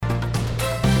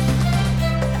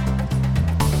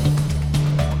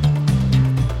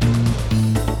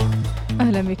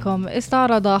بكم.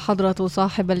 استعرض حضرة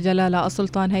صاحب الجلالة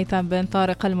السلطان هيثم بن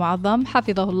طارق المعظم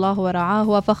حفظه الله ورعاه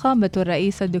وفخامة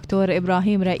الرئيس الدكتور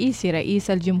إبراهيم رئيسي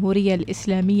رئيس الجمهورية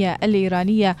الإسلامية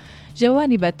الإيرانية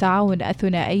جوانب التعاون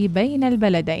الثنائي بين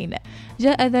البلدين.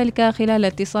 جاء ذلك خلال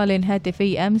اتصال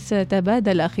هاتفي أمس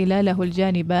تبادل خلاله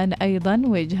الجانبان أيضا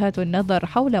وجهات النظر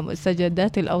حول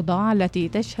مستجدات الأوضاع التي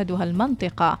تشهدها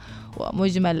المنطقة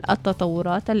ومجمل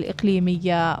التطورات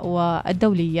الإقليمية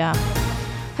والدولية.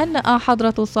 هنأ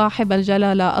حضرة صاحب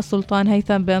الجلالة السلطان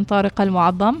هيثم بن طارق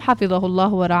المعظم حفظه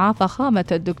الله ورعاه فخامة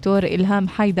الدكتور إلهام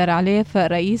حيدر عليف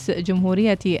رئيس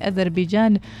جمهورية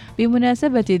أذربيجان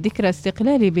بمناسبة ذكرى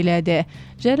استقلال بلاده.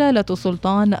 جلالة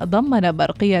السلطان ضمن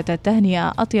برقية التهنئة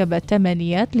أطيب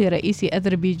التمنيات لرئيس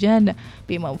أذربيجان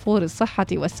بموفور الصحة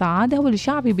والسعادة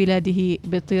ولشعب بلاده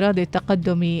باضطراد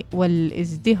التقدم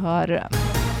والازدهار.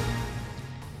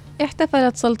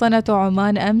 احتفلت سلطنة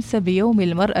عمان أمس بيوم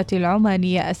المرأة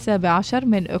العمانية 17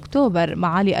 من أكتوبر.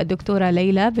 معالي الدكتورة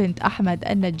ليلى بنت أحمد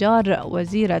النجار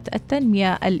وزيرة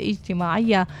التنمية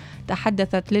الاجتماعية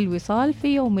تحدثت للوصال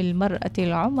في يوم المرأة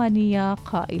العمانية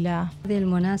قائلة: هذه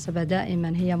المناسبة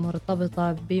دائما هي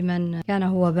مرتبطة بمن كان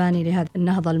هو باني لهذه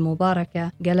النهضة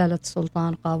المباركة، جلالة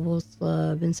السلطان قابوس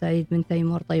بن سعيد بن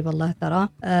تيمور طيب الله ثراه،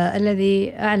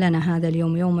 الذي أعلن هذا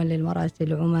اليوم يوما للمرأة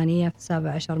العمانية في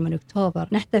 17 من أكتوبر،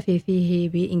 نحتفي فيه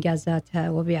بإنجازاتها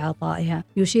وبعطائها.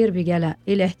 يشير بجلاء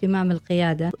إلى اهتمام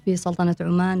القيادة في سلطنة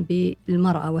عمان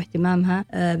بالمرأة واهتمامها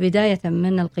بداية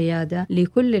من القيادة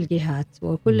لكل الجهات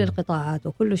وكل القطاعات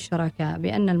وكل الشركاء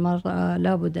بأن المرأة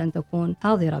لابد أن تكون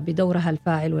حاضرة بدورها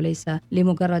الفاعل وليس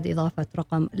لمجرد إضافة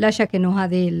رقم. لا شك أن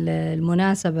هذه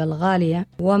المناسبة الغالية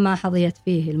وما حظيت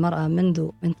فيه المرأة منذ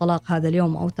انطلاق هذا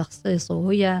اليوم أو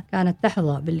تخصيصه هي كانت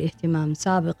تحظى بالاهتمام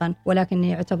سابقا، ولكن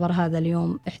يعتبر هذا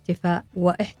اليوم احتفاء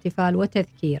واحتفال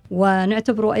وتذكير،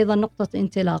 ونعتبره أيضا نقطة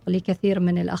انطلاق لكثير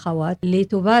من الأخوات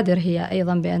لتبادر هي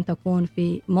أيضا بأن تكون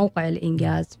في موقع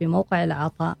الإنجاز في موقع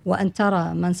العطاء، وأن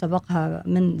ترى من سبقها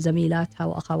من زميلاتها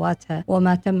وأخواتها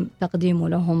وما تم تقديمه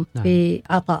لهم في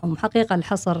عطائهم. حقيقة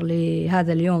الحصر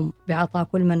لهذا اليوم بعطاء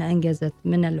كل من أنجزت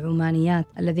من العمانيات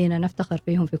الذين نفتخر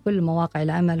فيهم في كل مواقع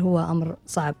العمل هو أمر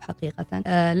صعب حقيقة،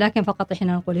 لكن فقط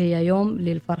إحنا نقول هي يوم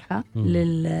للفرحة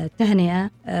للتهنئة،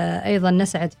 أيضا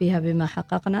نسعد فيها بما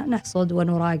حققنا، نحصد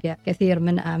ونراجع كثير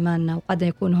من أعمالنا، وقد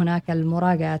يكون هناك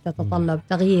المراجعة تتطلب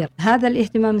تغيير. هذا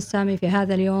الاهتمام السامي في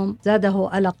هذا اليوم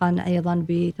زاده ألقا أيضا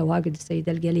بتواجد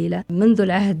السيدة الجليلة منذ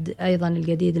العهد أيضا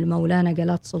الجديد المولانا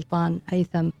جلالة السلطان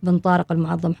هيثم بن طارق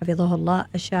المعظم حفظه الله،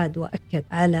 أشاد وأكد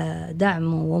على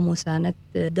دعم ومساندة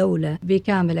الدولة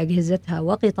بكامل أجهزتها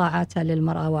وقطاعاتها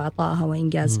للمرأة وعطائها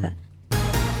وإنجازها.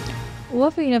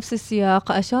 وفي نفس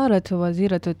السياق أشارت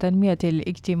وزيرة التنمية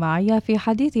الاجتماعية في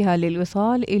حديثها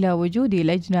للوصال إلى وجود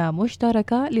لجنة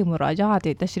مشتركة لمراجعة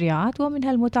التشريعات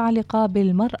ومنها المتعلقة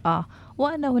بالمرأة،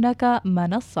 وأن هناك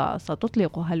منصة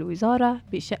ستطلقها الوزارة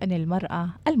بشأن المرأة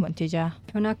المنتجة.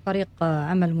 هناك فريق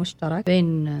عمل مشترك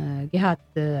بين جهات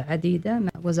عديدة،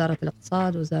 وزارة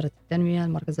الاقتصاد، وزارة التنمية،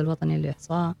 المركز الوطني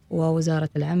للإحصاء، ووزارة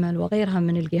العمل وغيرها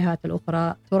من الجهات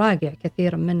الأخرى، تراجع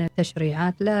كثير من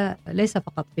التشريعات ليس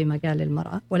فقط في مجال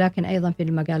المرأة ولكن أيضا في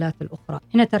المجالات الأخرى.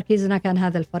 هنا تركيزنا كان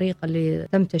هذا الفريق اللي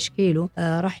تم تشكيله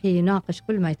راح يناقش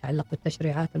كل ما يتعلق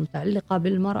بالتشريعات المتعلقة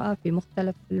بالمرأة في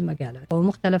مختلف المجالات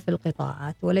ومختلف القطاعات،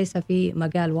 وليس في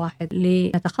مجال واحد،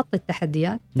 لنتخطي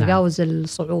التحديات، تجاوز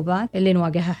الصعوبات اللي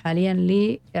نواجهها حاليا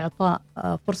لإعطاء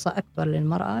فرصة أكبر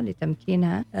للمرأة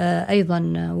لتمكينها، أيضا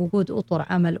وجود أطر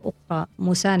عمل أخرى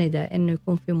مساندة أنه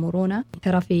يكون في مرونة،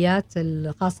 حرفيات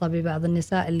الخاصة ببعض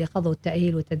النساء اللي خضوا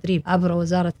التأهيل والتدريب عبر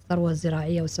وزارة الثروة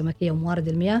الزراعية والسمكية وموارد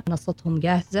المياه، منصتهم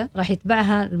جاهزة، راح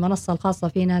يتبعها المنصة الخاصة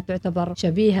فينا تعتبر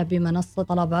شبيهة بمنصة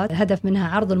طلبات، الهدف منها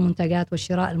عرض المنتجات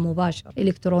والشراء المباشر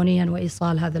إلكترونيا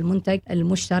وإيصال هذا المنتج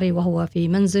المشتري وهو في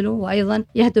منزله. وأيضا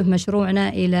يهدف مشروعنا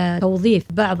إلى توظيف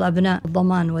بعض أبناء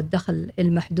الضمان والدخل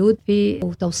المحدود في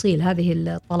توصيل هذه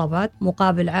الطلبات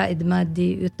مقابل عائد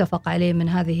مادي يتفق عليه من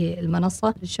هذه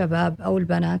المنصة للشباب أو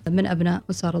البنات من أبناء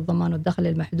أسر الضمان والدخل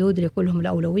المحدود، لكلهم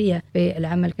الأولوية في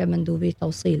العمل كمندوبي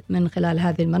توصيل من خلال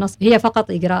هذه المنصة. هي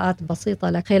فقط إجراءات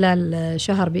بسيطة خلال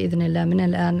شهر بإذن الله من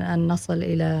الآن أن نصل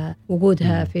إلى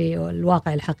وجودها في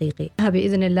الواقع الحقيقي.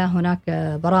 بإذن الله هناك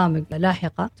برامج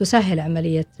لاحقة تسهل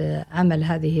عملية عمل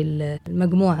هذه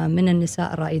المجموعة من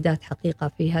النساء الرائدات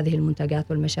حقيقة في هذه المنتجات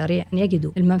والمشاريع أن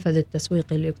يجدوا المنفذ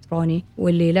التسويقي الإلكتروني،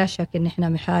 واللي لا شك أن احنا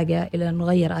بحاجة إلى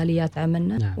نغير آليات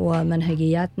عملنا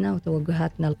ومنهجياتنا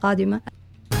وتوجهاتنا القادمة.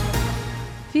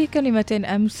 في كلمة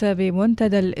أمس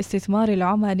بمنتدى الاستثمار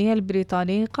العماني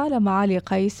البريطاني، قال معالي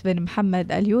قيس بن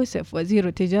محمد اليوسف وزير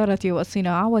التجارة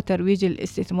والصناعة وترويج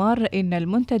الاستثمار إن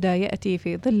المنتدى يأتي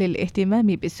في ظل الاهتمام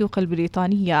بالسوق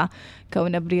البريطانية،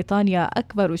 كون بريطانيا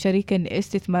أكبر شريك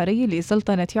استثماري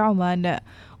لسلطنة عمان.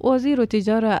 وزير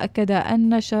التجارة أكد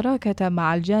أن الشراكة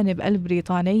مع الجانب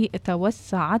البريطاني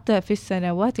توسعت في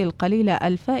السنوات القليلة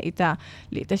الفائتة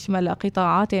لتشمل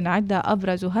قطاعات عدة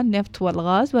أبرزها النفط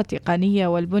والغاز والتقنية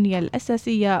والبنية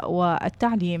الأساسية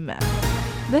والتعليم.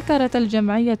 ذكرت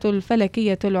الجمعية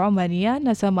الفلكية العمانية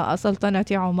أن سماء سلطنة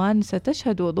عمان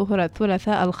ستشهد ظهر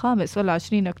الثلاثاء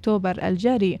 25 أكتوبر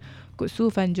الجاري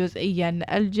كسوفا جزئيا.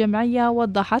 الجمعية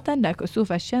وضحت أن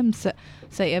كسوف الشمس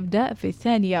سيبدأ في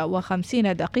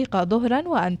 52 ظهرا،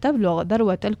 وأن تبلغ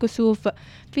ذروة الكسوف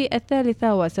في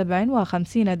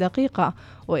 53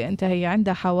 وينتهي عند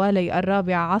حوالي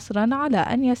 4 عصرا، على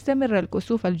أن يستمر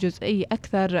الكسوف الجزئي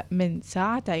أكثر من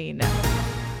ساعتين.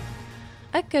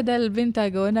 أكد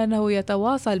البنتاغون أنه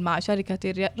يتواصل مع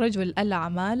شركة رجل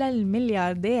الأعمال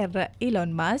الملياردير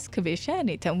إيلون ماسك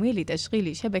بشأن تمويل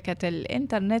تشغيل شبكة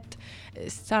الإنترنت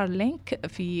ستارلينك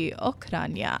في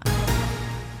أوكرانيا.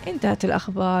 انتهت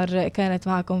الأخبار، كانت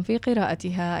معكم في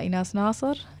قراءتها إيناس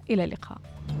ناصر. إلى اللقاء.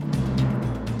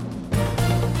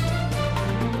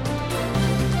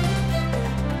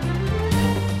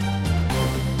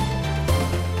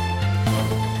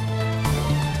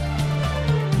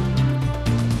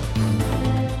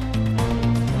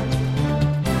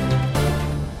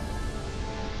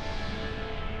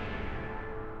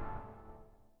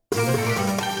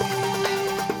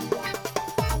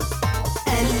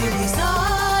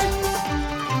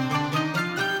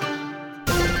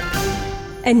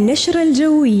 النشرة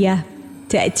الجوية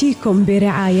تأتيكم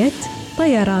برعاية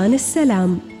طيران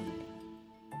السلام.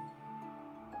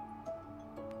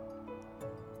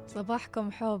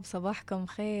 صباحكم حب، صباحكم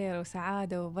خير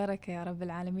وسعادة وبركة يا رب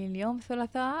العالمين. اليوم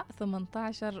ثلاثاء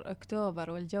 18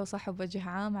 أكتوبر، والجو صحب وجه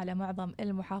عام على معظم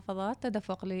المحافظات،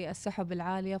 تدفق للسحب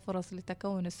العالية، فرص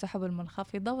لتكون السحب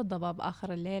المنخفضة والضباب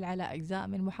آخر الليل على أجزاء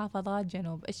من محافظات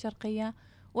جنوب الشرقية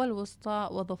والوسطى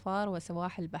وظفار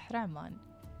وسواحل بحر عمان.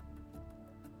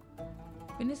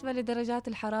 بالنسبة لدرجات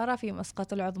الحرارة، في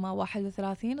مسقط العظمى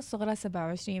 31، الصغرى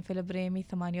 27، في البريمي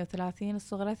 38،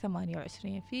 الصغرى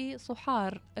 28، في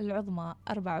صحار العظمى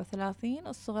 34،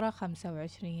 الصغرى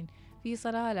 25، في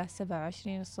صلالة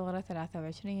 27، الصغرى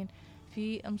 23،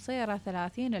 في مصيرة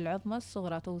 30 العظمى،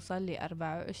 الصغرى توصل ل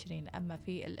 24، أما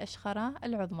في الأشخرة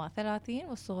العظمى 30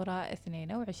 والصغرى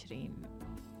 22.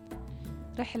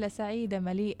 رحلة سعيدة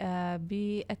مليئة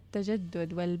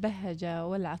بالتجدد والبهجة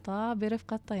والعطاء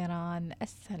برفقة طيران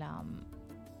السلام.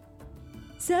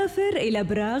 سافر إلى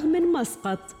براغ من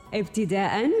مسقط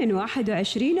ابتداء من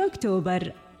 21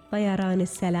 أكتوبر. طيران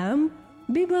السلام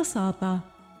ببساطة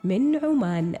من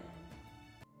عمان.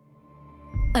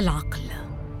 العقل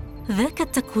ذاك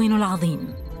التكوين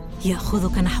العظيم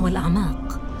يأخذك نحو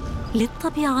الأعماق.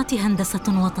 للطبيعة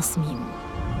هندسة وتصميم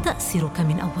تأسرك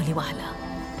من أول وهلة،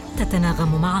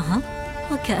 تتناغم معها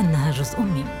وكأنها جزء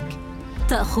منك،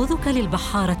 تأخذك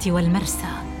للبحارة والمرسى،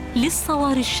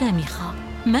 للصواري الشامخة.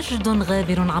 مجد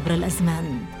غابر عبر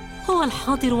الأزمان، هو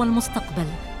الحاضر والمستقبل،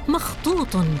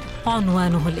 مخطوط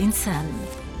عنوانه الإنسان.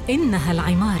 إنها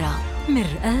العمارة،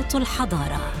 مرآة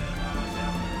الحضارة.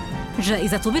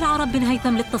 جائزة بالعرب بن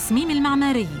هيثم للتصميم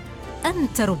المعماري.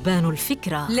 أنت ربان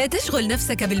الفكرة. لا تشغل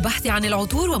نفسك بالبحث عن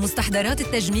العطور ومستحضرات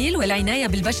التجميل والعناية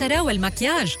بالبشرة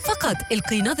والمكياج فقط.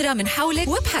 القي نظرة من حولك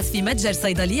وابحث في متجر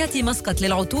صيدلية مسقط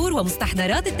للعطور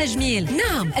ومستحضرات التجميل.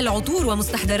 نعم، العطور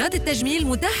ومستحضرات التجميل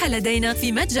متاحة لدينا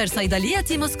في متجر صيدلية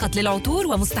مسقط للعطور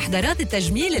ومستحضرات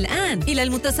التجميل الآن. إلى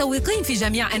المتسوقين في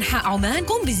جميع أنحاء عمان،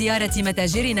 قم بزيارة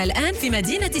متاجرنا الآن في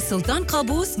مدينة السلطان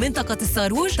قابوس، منطقة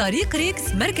الصاروج، طريق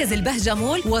ريكس، مركز البهجة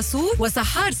مول، وصور،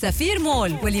 وسحار سفير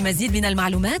مول. ولمزيد من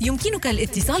المعلومات يمكنك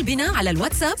الاتصال بنا على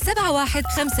الواتساب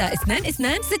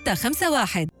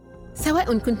 71522651.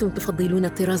 سواء كنتم تفضلون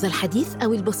الطراز الحديث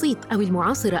أو البسيط أو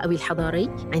المعاصر أو الحضاري،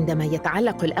 عندما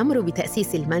يتعلق الأمر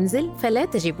بتأسيس المنزل فلا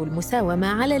تجب المساومة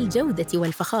على الجودة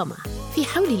والفخامة. في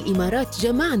حول الإمارات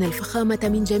جمعنا الفخامة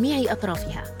من جميع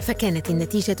أطرافها، فكانت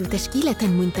النتيجة تشكيلة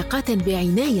منتقاة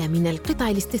بعناية من القطع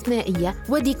الاستثنائية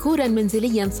وديكوراً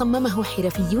منزلياً صممه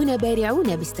حرفيون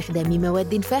بارعون باستخدام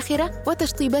مواد فاخرة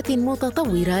وتشطيبات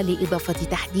متطورة لإضافة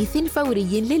تحديث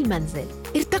فوري للمنزل.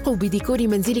 ارتقوا بديكور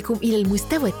منزلكم إلى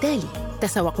المستوى التالي: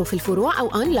 تسوقوا في الفروع أو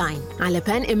أونلاين على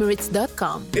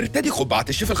panemirates.com. ارتدي قبعة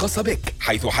الشيف الخاصة بك،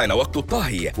 حيث حان وقت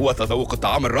الطهي وتذوق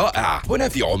الطعام الرائع هنا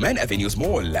في عمان أفينيوز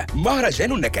مول.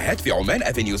 مهرجان النكهات في عمان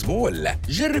أفينيوز مول.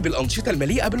 جرب الأنشطة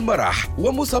المليئة بالمرح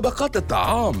ومسابقات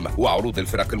الطعام وعروض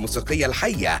الفرق الموسيقية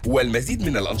الحية والمزيد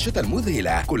من الأنشطة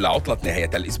المذهلة كل عطلة نهاية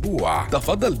الأسبوع.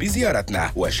 تفضل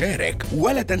بزيارتنا وشارك،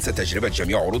 ولا تنسى تجربة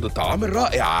جميع عروض الطعام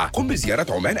الرائعة. قم بزيارة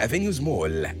عمان أفينيوز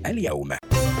مول اليوم.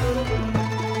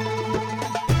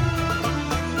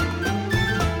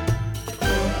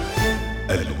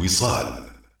 الوصال،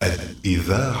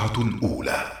 الإذاعة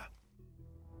الأولى.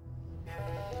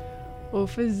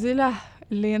 وفي الزله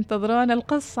اللي ينتظرون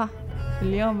القصة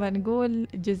اليوم بنقول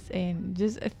جزئين،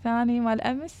 الجزء الثاني مال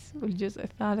أمس والجزء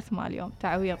الثالث مال اليوم.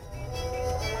 تعويض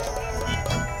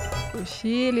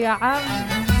وشيل يا عم.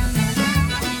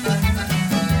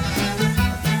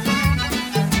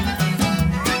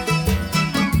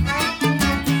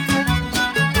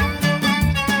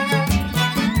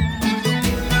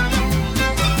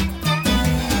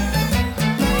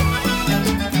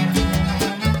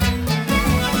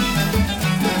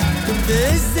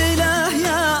 بالزله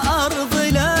يا أرض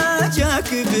لا جاك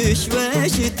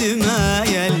بشويش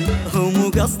تمايل، هو مو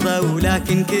قصده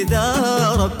ولكن كذا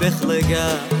رب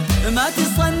خلقه، ما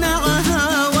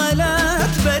تصنعها ولا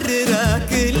تبررها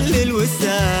كل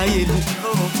الوسايل،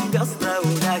 هو مو قصده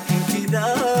ولكن كذا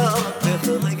رب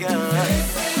خلقه.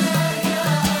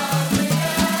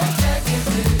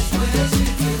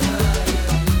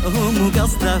 هو مو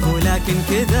قصده ولكن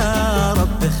كذا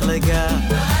رب خلقه.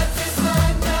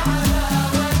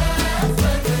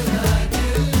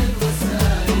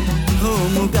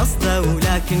 مو قصده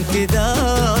ولكن كذا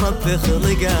رب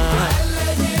خلقه.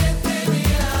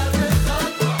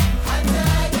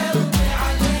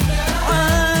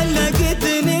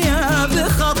 علقتني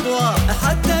بخطوة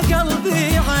حتى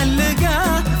قلبي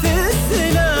علقه، في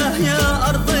السلاح يا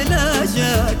أرض لا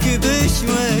جاك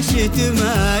بشويش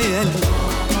تمايل،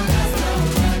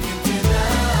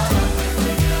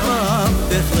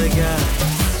 رب خلقه.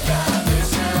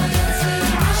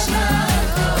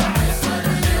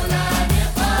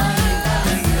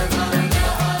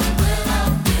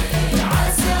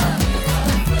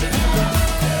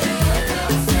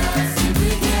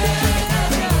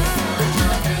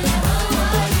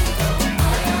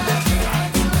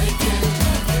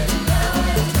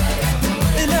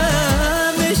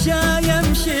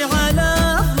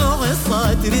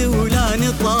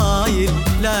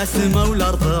 لا سما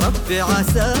والأرض ربي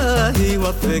عساه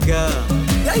يوفقه،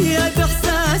 قيد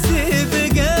إحساسي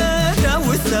بقيده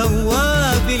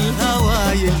وسوى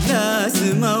بالهوايل، لا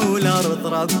سما والأرض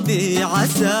ربي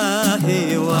عساه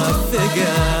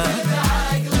يوفقه.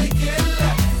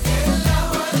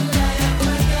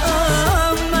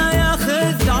 ما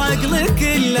ياخذ عقلي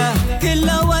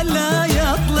كله ولا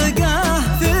يطلقه،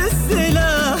 في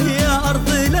السلاح يا أرض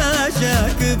لا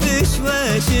جاك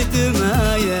بشويش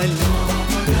تمايل،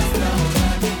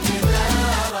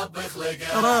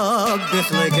 رب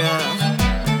خلقه.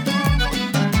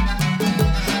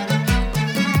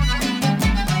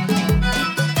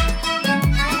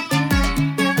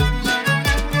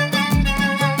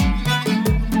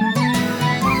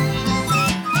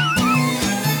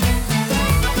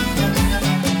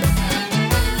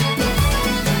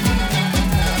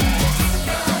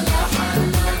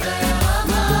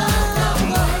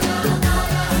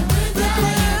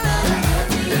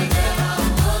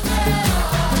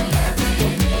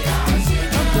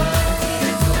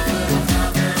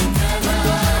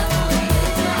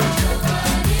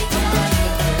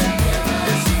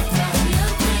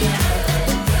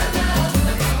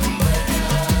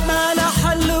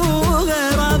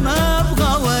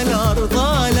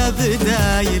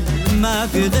 ما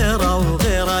في غيره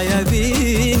وغيره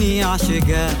يبيني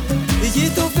عشقه،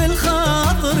 جيتوا في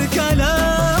الخاطر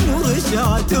كلام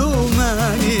ورجعتوا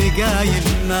ماني قايل،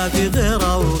 ما في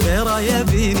غيره وغيره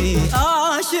يبيني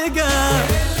عشقه.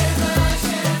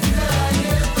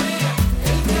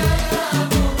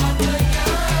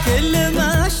 كل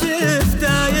ما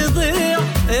شفته يضيع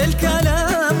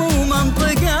الكلام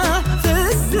ومنطقه، في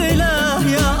السلاح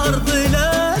يا أرض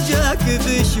لا جاك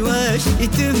بشويش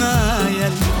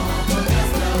يتمايل،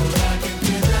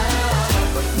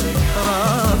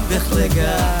 رب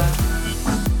خلقه.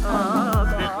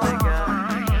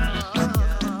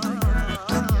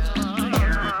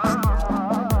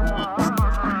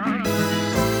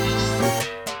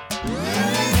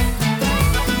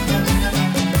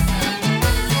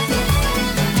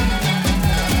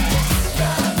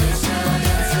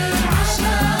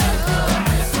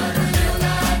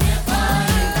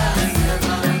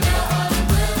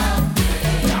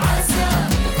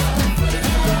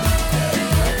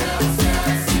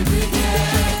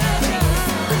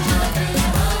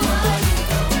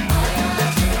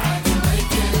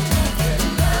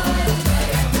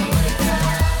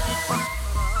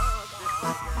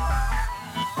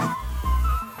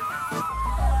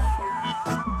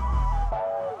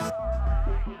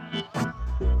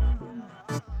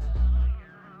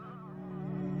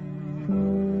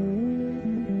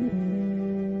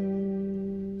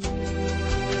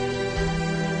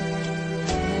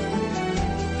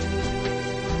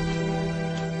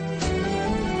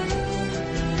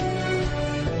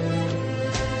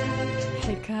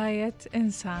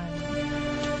 إنسان.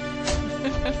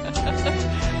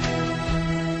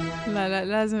 لا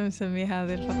لازم نسمي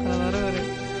هذه الفقرة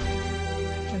ضروري.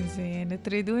 زين،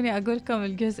 تريدوني أقول لكم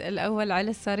الجزء الأول على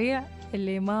السريع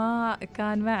اللي ما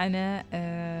كان معنا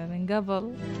من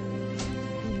قبل؟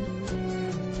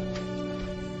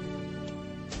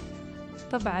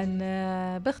 طبعا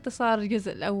باختصار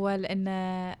الجزء الأول أن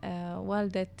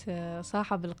والدة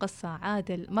صاحب القصة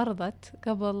عادل مرضت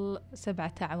قبل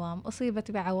 7 أعوام،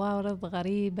 أصيبت بعوارض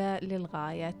غريبة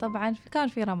للغاية. طبعا كان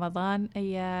في رمضان،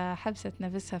 هي حبست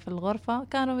نفسها في الغرفة،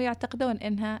 كانوا يعتقدون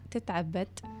أنها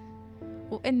تتعبد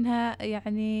وأنها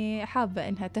يعني حابة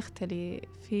أنها تختلي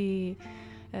في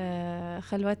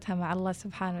خلوتها مع الله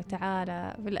سبحانه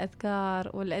وتعالى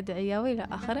بالأذكار والأدعية وإلى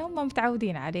آخره. هم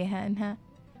متعودين عليها أنها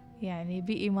يعني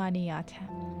بإيمانياتها،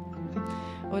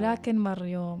 ولكن مر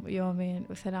يوم 2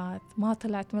 و3 ما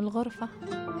طلعت من الغرفة.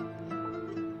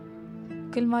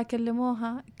 كل ما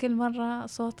كلموها كل مرة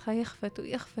صوتها يخفت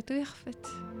ويخفت ويخفت.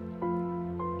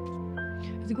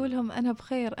 تقولهم أنا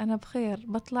بخير أنا بخير،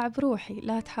 بطلع بروحي،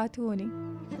 لا تحاتوني.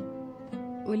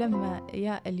 ولما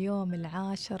جاء اليوم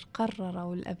 10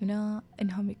 قرروا الأبناء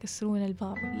إنهم يكسرون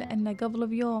الباب، لأن قبل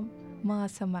بيوم ما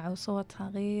سمعوا صوتها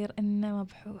غير إنه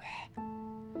مبحوح،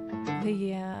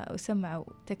 هي وسمعوا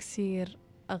تكسير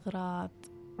أغراض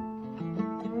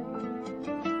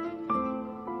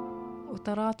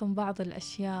وتراطم بعض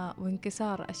الأشياء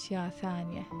وانكسار أشياء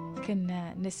ثانية.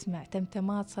 كنا نسمع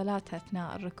تمتمات صلاتها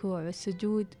أثناء الركوع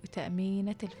والسجود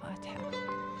وتأمينة الفاتحة.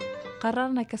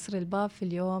 قررنا كسر الباب في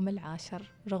اليوم 10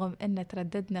 رغم أن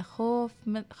ترددنا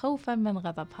خوفا من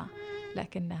غضبها،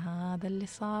 لكن هذا اللي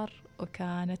صار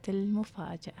وكانت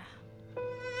المفاجأة.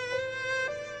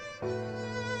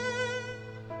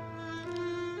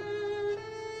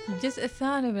 الجزء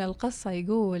الثاني من القصة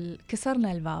يقول: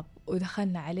 كسرنا الباب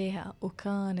ودخلنا عليها،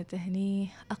 وكانت هنيه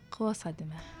أقوى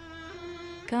صدمة.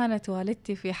 كانت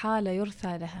والدتي في حالة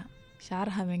يرثى لها،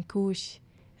 شعرها منكوش،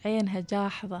 عينها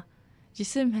جاحظة،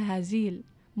 جسمها هزيل،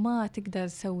 ما تقدر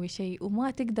تسوي شيء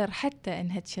وما تقدر حتى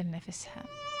إنها تشل نفسها.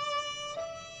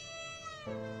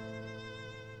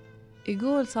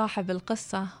 يقول صاحب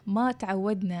القصة: ما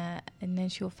تعودنا إن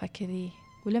نشوفها كذي،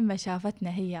 ولما شافتنا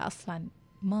هي أصلاً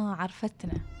ما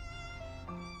عرفتنا،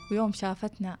 ويوم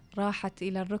شافتنا راحت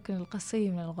إلى الركن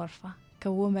القصير من الغرفة،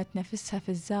 كومت نفسها في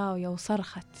الزاوية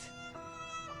وصرخت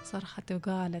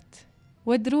وقالت: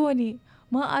 ودروني،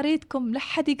 ما أريدكم،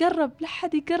 لحد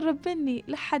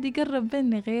يقرب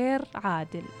مني غير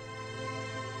عادل.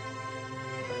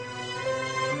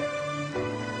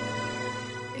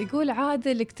 يقول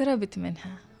عادل اقتربت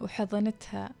منها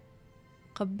وحضنتها،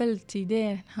 قبلت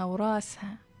يدينها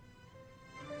وراسها.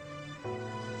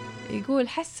 يقول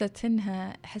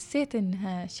حسيت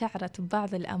إنها شعرت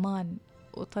ببعض الأمان،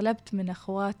 وطلبت من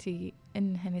أخواتي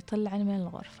إنهن يطلعن من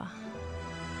الغرفة.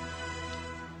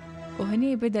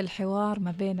 وهني بدأ الحوار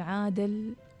ما بين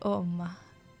عادل وأمه،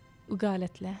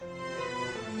 وقالت له: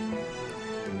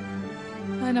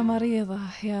 أنا مريضة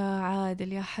يا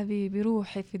عادل يا حبيبي،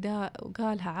 روحي فداك.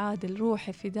 وقالها عادل: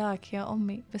 روحي فداك يا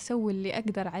أمي، بسوي اللي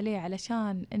أقدر عليه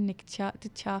علشان إنك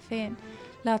تتشافين،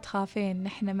 لا تخافين،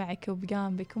 نحن معك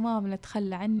وبجانبك وما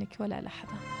بنتخلى عنك ولا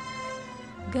لحظة.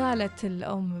 قالت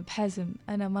الأم بحزم: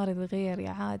 أنا مرض غير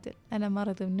يا عادل، أنا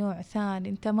مرض من نوع ثاني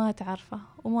أنت ما تعرفه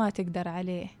وما تقدر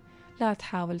عليه، لا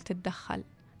تحاول تتدخل،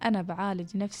 أنا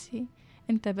بعالج نفسي،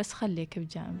 أنت بس خليك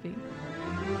بجانبي.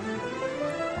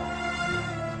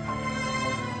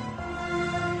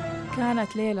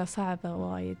 كانت ليلة صعبة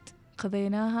وايد،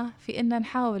 قضيناها في إن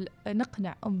نحاول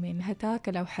نقنع أمي إنها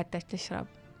تاكل أو حتى تشرب،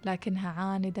 لكنها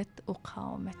عاندت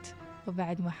وقاومت،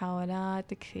 وبعد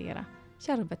محاولات كثيرة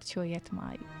شربت شوية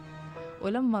ماي.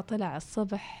 ولما طلع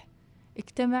الصبح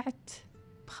اجتمعت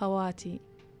بخواتي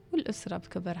والأسرة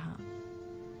بكبرها،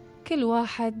 كل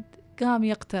واحد قام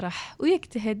يقترح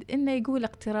ويجتهد إنه يقول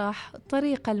اقتراح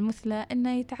الطريقة المثلى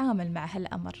إنه يتعامل مع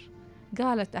هالأمر.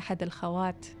 قالت أحد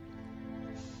الخوات: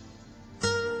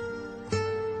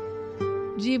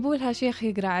 جيبوا لها شيخ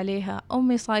يقرأ عليها،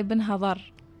 أمي صايبنها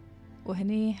ضر.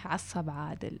 وهنيه عصب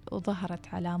عادل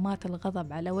وظهرت علامات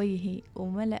الغضب على وجهي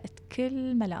وملأت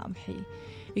كل ملامحي.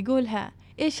 يقولها: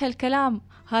 إيش هالكلام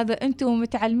هذا، أنتوا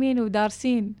متعلمين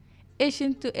ودارسين،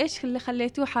 إيش اللي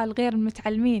خليتوه حال غير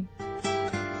المتعلمين؟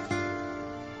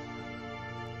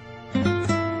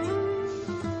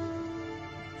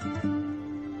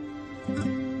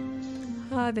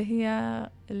 هذه هي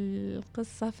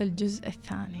القصة في الجزء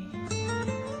الثاني.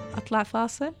 أطلع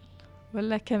فاصل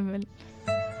ولا أكمل؟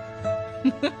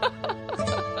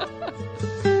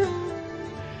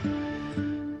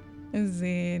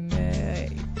 زين،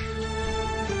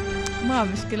 ما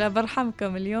مشكلة،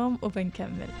 برحمكم اليوم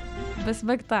وبنكمل. بس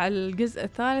بقطع الجزء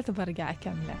الثالث وبرجع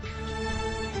أكمله.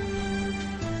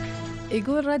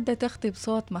 يقول: ردت أختي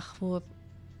بصوت مخفوض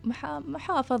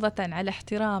محافظة على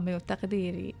احترامي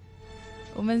وتقديري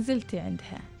ومنزلتي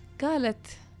عندها. قالت: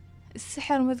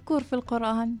 السحر مذكور في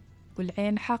القرآن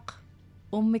والعين حق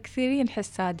ومكثرين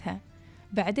حسادها.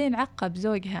 بعدين عقب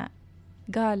زوجها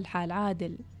قال: حال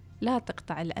عادل، لا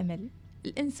تقطع الأمل،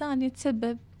 الإنسان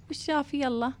يتسبب والشافي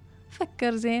يلا،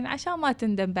 فكر زين عشان ما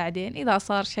تندم بعدين إذا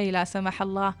صار شيء لا سمح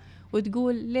الله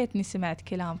وتقول ليتني سمعت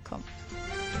كلامكم.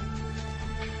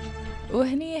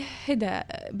 وهني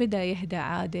بدأ يهدى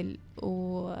عادل،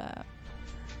 وكنت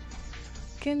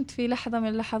في لحظة من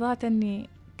اللحظات أني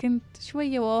كنت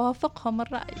شوية ووافقهم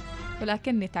الرأي،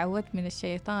 ولكني تعودت من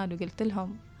الشيطان وقلت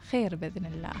لهم خير بإذن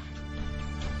الله.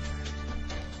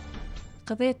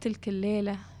 قضيت تلك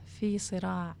الليلة في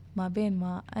صراع ما بين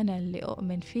ما أنا اللي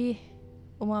أؤمن فيه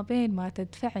وما بين ما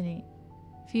تدفعني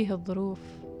فيه الظروف،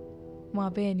 ما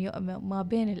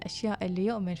بين الأشياء اللي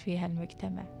يؤمن فيها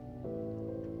المجتمع.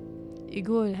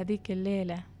 يقول: هذيك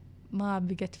الليلة ما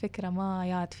بقت فكرة ما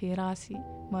يات في راسي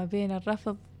ما بين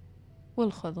الرفض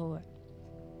والخضوع.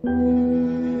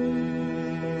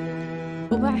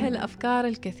 ومع هالأفكار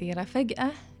الكثيرة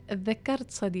فجأة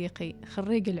تذكرت صديقي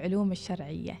خريج العلوم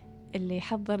الشرعية اللي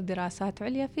يحضر دراسات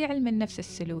عليا في علم النفس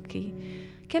السلوكي.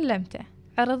 كلمته،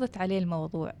 عرضت عليه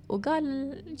الموضوع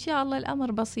وقال: إن شاء الله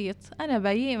الأمر بسيط، أنا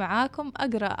بيجي معاكم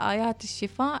أقرأ آيات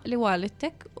الشفاء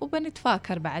لوالدتك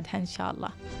وبنتفاكر بعدها إن شاء الله.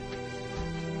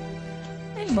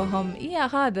 المهم،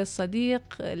 يا هذا الصديق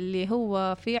اللي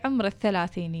هو في عمر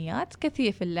الثلاثينيات،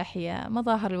 كثيف اللحية،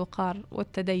 مظاهر الوقار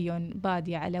والتدين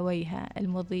بادية على وجهه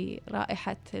المضيء،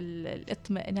 رائحة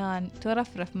الاطمئنان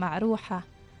ترفرف مع روحه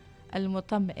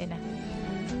المطمئنة.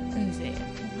 انزين،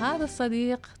 هذا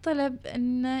الصديق طلب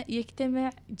أن يجتمع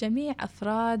جميع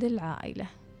أفراد العائلة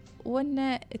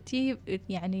وأن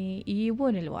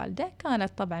يجيبون الوالدة.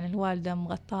 كانت طبعا الوالدة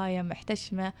مغطاية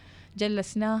محتشمة،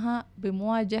 جلسناها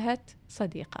بمواجهة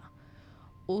صديقة.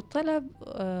 وطلب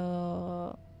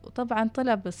طبعا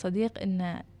طلب الصديق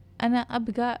أن أنا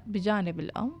أبقى بجانب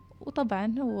الأم،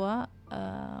 وطبعا هو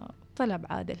طلب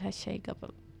عادل هالشي قبل.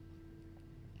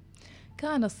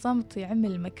 كان الصمت يعم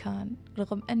المكان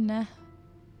رغم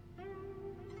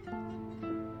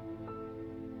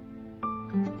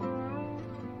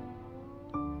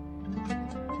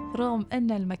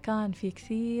أن المكان فيه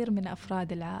كثير من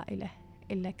أفراد العائلة،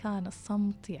 إلا كان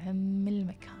الصمت يعم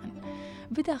المكان.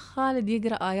 بدأ خالد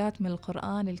يقرأ آيات من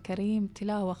القرآن الكريم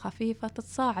تلاوة خفيفة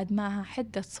تتصاعد معها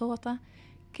حدة صوته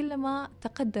كلما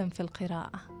تقدم في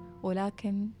القراءة،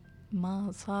 ولكن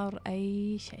ما صار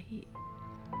أي شيء.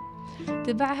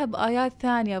 تبعها بآيات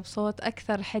ثانية بصوت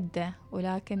أكثر حدة،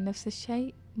 ولكن نفس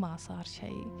الشيء، ما صار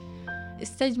شيء.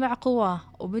 استجمع قواه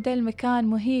وبدأ المكان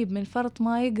مهيب من فرط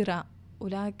ما يقرأ،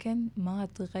 ولكن ما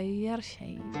تغير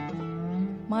شيء.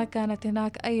 ما كانت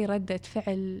هناك أي ردة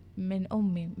فعل من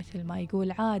أمي مثل ما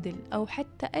يقول عادل، أو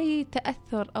حتى أي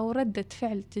تأثر أو ردة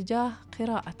فعل تجاه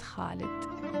قراءة خالد.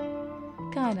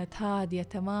 كانت هادية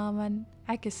تماما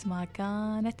عكس ما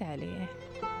كانت عليه.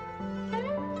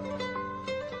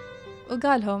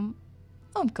 وقالهم: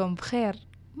 أمكم بخير،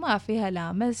 ما فيها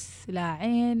لا مس لا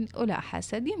عين ولا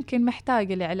حسد، يمكن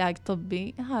محتاج لعلاج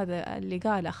طبي. هذا اللي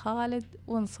قاله خالد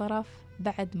وانصرف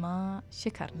بعد ما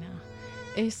شكرناه.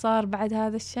 إيش صار بعد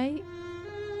هذا الشيء؟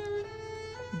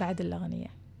 بعد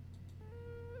الأغنية.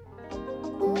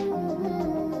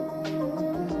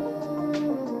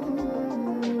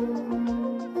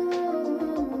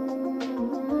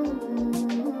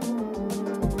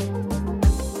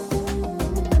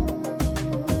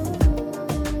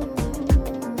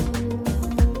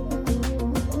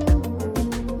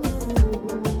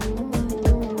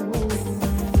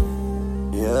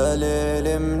 يا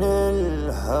ليل من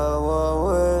الهوى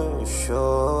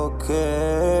والشوق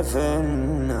كيف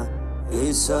إنه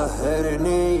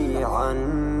يسهرني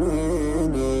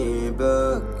عنيني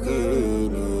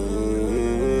بكيني.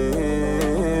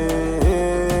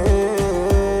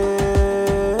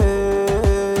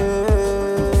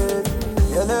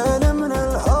 يا ليل من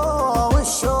الهوى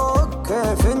والشوق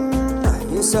كيف إنه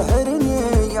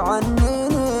يسهرني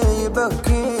عنيني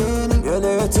بكيني. يا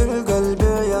ليت القلب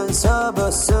ينسى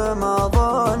بس ما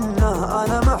ظنه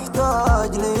أنا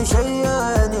محتاج لشيء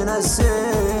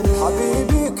ينسيني.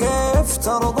 حبيبي كيف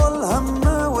ترضى الهم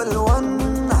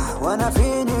والونح وأنا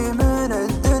فيني من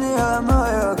الدنيا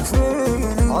ما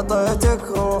يكفيني. عطيتك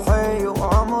روحي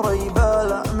وعمري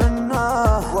بلا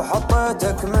منه،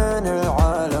 وحطيتك من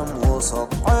العالم وسط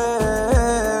عيني.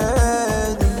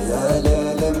 يا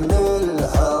ليل من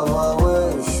الهوى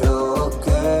والشوق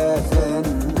كيف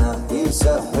إنه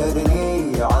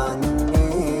يسهرني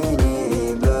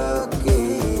عنيني بكيني.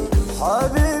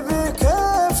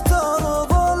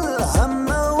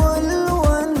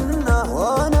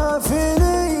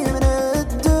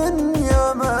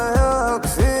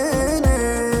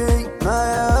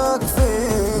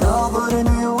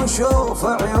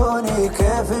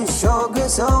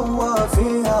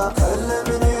 فيها.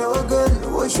 كلمني وقل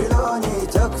وشلوني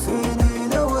تكفيني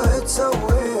لو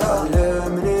تسويها.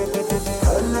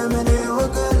 كلمني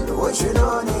وقل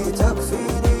وشلوني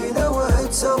تكفيني لو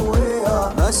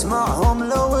تسويها. مسمعهم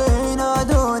لو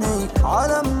ينادوني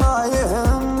على ما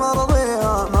يهم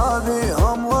مرضيها. ما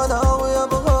بيهم ولو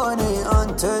يبغوني،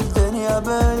 أنت الدنيا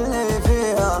باللي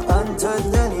فيها، أنت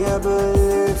الدنيا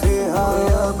باللي فيها.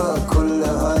 غيابك كل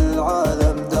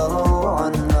هالعالم دروا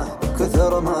عنه،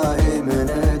 كثر ما هي من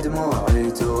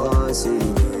دموعي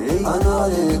تواسيني. أنا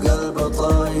لي قلب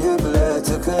طيب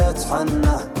ليتك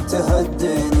تحنه،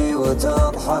 تهديني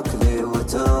وتضحك لي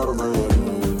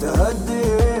وترضيني.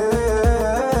 تهديني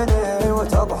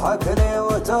وتضحك لي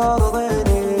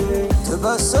وترضيني.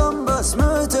 تبسم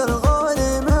بسمة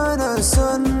الغالي من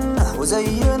السنة،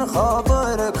 وزين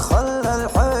خاطرك خلى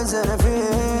الحزن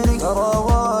فيني. ترى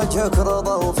وجهك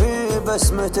رضا وفي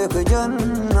بسمتك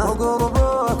جنة،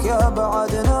 وقربك يا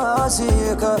بعد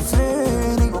ناسي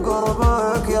يكفيني.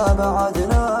 وقربك يا بعد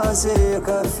ناسي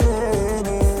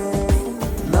يكفيني.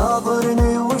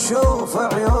 ناظرني وشوف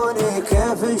عيوني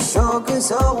كيف الشوق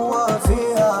سوى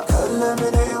فيها.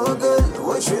 كلمني وقل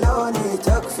وشلوني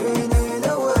تكفيني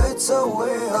لو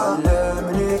تسويها.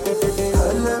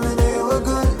 كلمني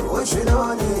وقل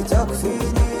وشلوني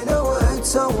تكفيني لو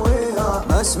تسويها.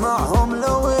 مسمعهم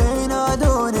لو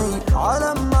ينادوني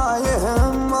على ما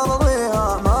يهم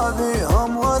مرضيها. ما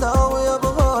بيهم ولو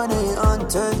يبغوني،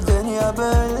 أنت الدنيا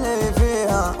باللي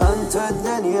فيها، أنت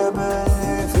الدنيا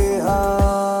باللي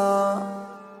فيها.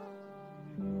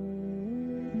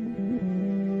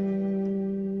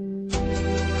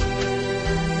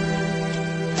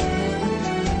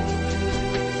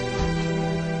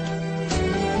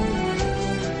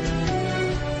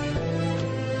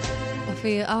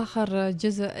 في آخر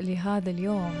جزء لهذا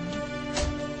اليوم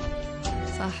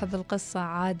صاحب القصة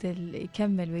عادل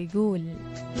يكمل ويقول: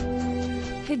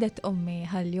 هدت أمي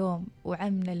هاليوم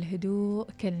وعمنا الهدوء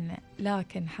كلنا،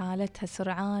 لكن حالتها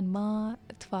سرعان ما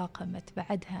تفاقمت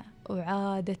بعدها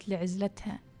وعادت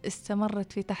لعزلتها.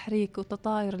 استمرت في تحريك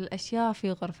وتطاير الأشياء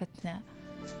في غرفتنا،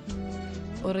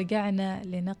 ورجعنا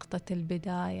لنقطة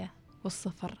البداية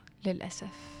والصفر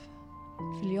للأسف.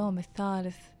 في اليوم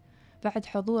الثالث بعد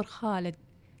حضور خالد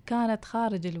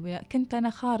كنت أنا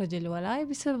خارج الولاية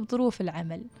بسبب ظروف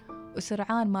العمل،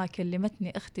 وسرعان ما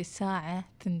كلمتني أختي الساعة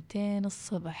 2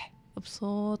 الصبح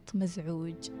بصوت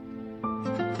مزعوج.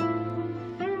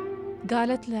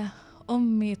 قالت له: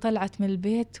 أمي طلعت من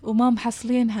البيت وما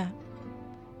محصلينها.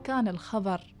 كان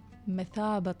الخبر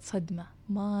مثابة صدمة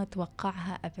ما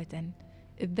توقعها أبدا.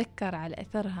 اتذكر على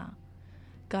أثرها،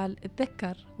 قال: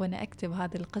 اتذكر وأنا أكتب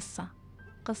هذه القصة،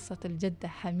 قصة الجدة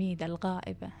حميدة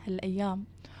الغائبة هالأيام،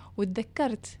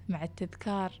 وتذكرت مع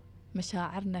التذكار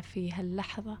مشاعرنا في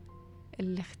هاللحظة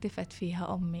اللي اختفت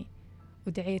فيها أمي،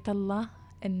 ودعيت الله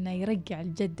إنه يرجع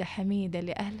الجدة حميدة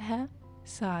لأهلها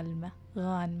سالمة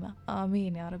غانمة،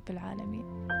 آمين يا رب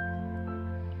العالمين.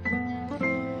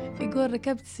 يقول: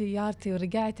 ركبت سيارتي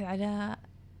ورجعت على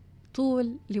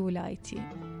طول لولايتي.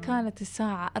 كانت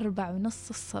الساعة 4:30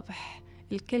 الصبح،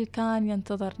 الكل كان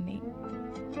ينتظرني.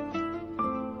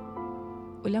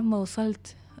 ولما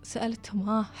وصلت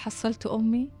سألتهم: حصلت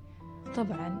أمي؟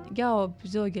 طبعا جاوب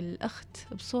زوج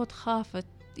الأخت بصوت خافت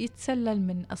يتسلل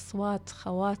من أصوات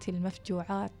خواتي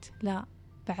المفجوعات: لا،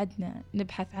 بعدنا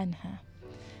نبحث عنها.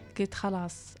 قلت: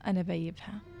 خلاص أنا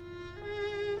بجيبها.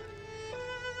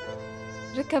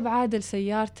 ركب عادل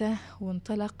سيارته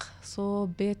وانطلق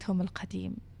صوب بيتهم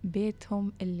القديم،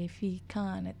 بيتهم اللي فيه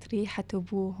كانت ريحة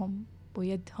أبوهم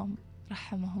ويدهم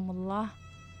رحمهم الله،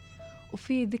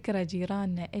 وفي ذكرى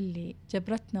جيراننا اللي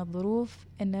جبرتنا الظروف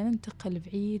أن ننتقل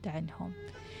بعيد عنهم.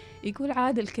 يقول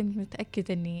عادل: كنت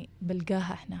متأكد أني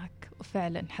بلقاها هناك،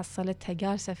 وفعلا حصلتها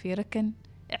جالسة في ركن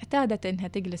اعتادت أنها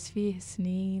تجلس فيه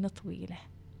سنين طويلة.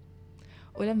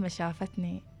 ولما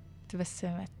شافتني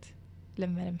تبسمت،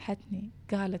 لما لمحتني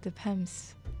قالت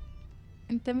بهمس: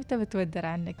 أنت متى بتودر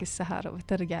عنك السهر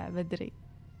وترجع بدري؟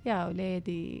 يا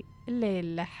وليدي،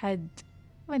 الليل لحد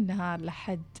والنهار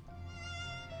لحد.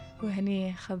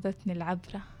 وهني خذتني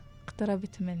العبرة،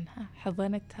 اقتربت منها،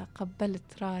 حضنتها،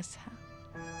 قبلت راسها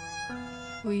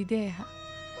ويديها،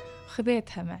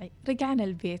 خذيتها معي. رجعنا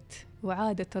البيت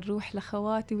وعادت الروح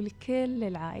لخواتي ولكل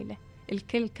العائلة.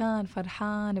 الكل كان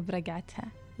فرحان برجعتها،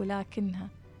 ولكنها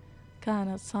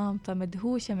كانت صامتة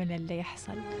مدهوشة من اللي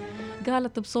يحصل.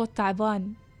 قالت بصوت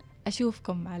تعبان: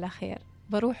 أشوفكم على خير،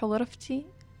 بروح غرفتي.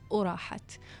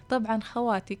 وراحت. طبعا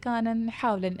خواتي كانن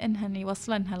يحاولن إنهن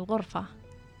يوصلنها الغرفة،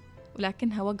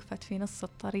 ولكنها وقفت في نص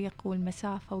الطريق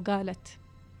والمسافة وقالت: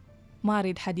 ما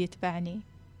أريد حد يتبعني،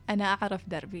 أنا أعرف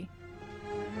دربي.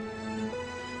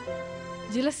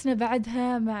 جلسنا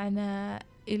بعدها معنا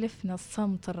إلفنا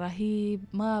الصمت الرهيب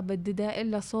ما بدده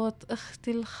إلا صوت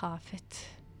أختي الخافت.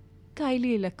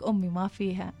 قايلي لك أمي ما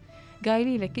فيها،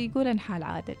 قايلي لك يقولن حال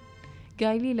عادل،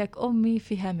 قايلي لك أمي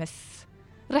فيها مس.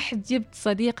 رحت جبت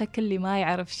صديقك اللي ما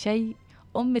يعرف شيء،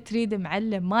 أم تريد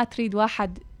معلم ما تريد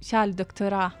واحد شال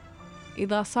دكتوراه.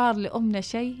 إذا صار لأمنا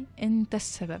شيء أنت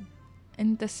السبب،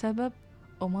 أنت السبب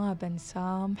وما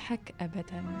بنسامحك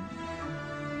أبدا.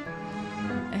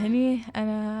 هني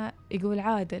أنا يقول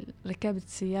عادل ركبت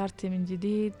سيارتي من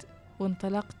جديد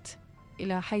وانطلقت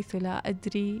إلى حيث لا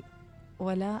أدري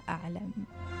ولا أعلم.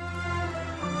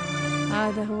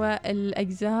 هذا هو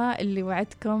الأجزاء اللي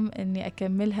وعدتكم أني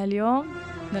أكملها اليوم.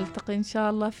 نلتقي إن شاء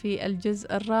الله في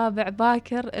الجزء الرابع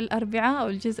باكر الأربعاء،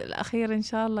 والجزء الأخير إن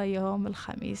شاء الله يوم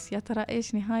الخميس. يا ترى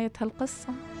إيش نهاية هالقصة؟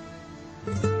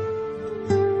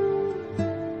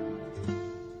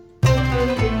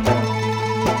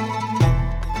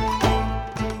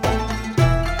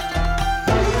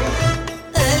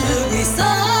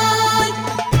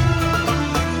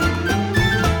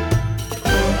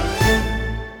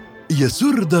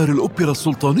 يسر دار الأوبرا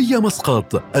السلطانية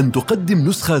مسقط أن تقدم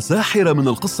نسخة ساحرة من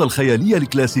القصة الخيالية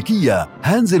الكلاسيكية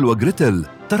هانزل وغريتل.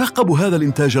 ترقبوا هذا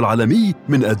الإنتاج العالمي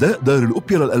من أداء دار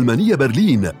الأوبرا الألمانية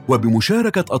برلين،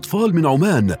 وبمشاركة أطفال من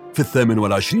عمان في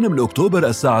 28 من أكتوبر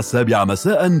الساعة 7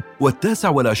 مساء،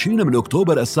 و29 من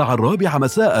أكتوبر الساعة 4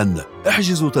 مساء.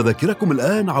 احجزوا تذاكركم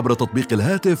الآن عبر تطبيق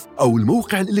الهاتف أو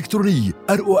الموقع الإلكتروني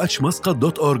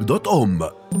rohmuscat.org.om.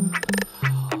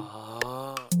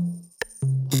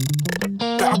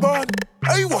 تعبان؟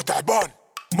 أيوة تعبان،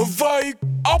 متضايق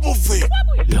أبو الضيق.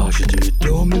 يا جديد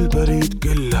دوم البريد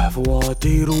كله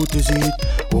فواتير وتزيد،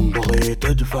 وإن بغيت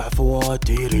أدفع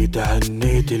فواتيري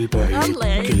تهنيت البعيد.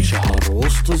 كل شهر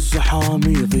وسط الزحام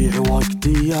يضيع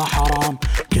وقتي يا حرام،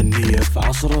 كني في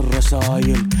عصر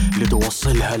الرسايل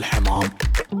لتوصلها الحمام.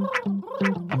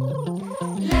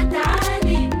 لا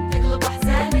تعاني تقلب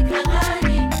أحزانك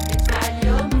أغاني، ادفع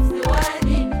اليوم في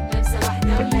ثواني لمسة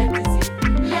واحدة ولا تزيد.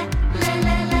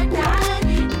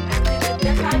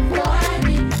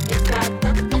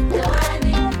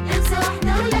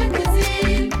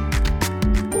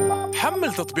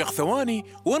 حمل تطبيق ثواني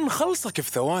ونخلصك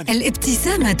في ثواني.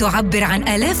 الابتسامة تعبر عن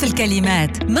آلاف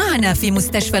الكلمات. معنا في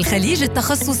مستشفى الخليج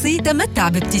التخصصي تمتع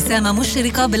بابتسامة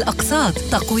مشرقة بالأقساط،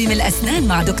 تقويم الأسنان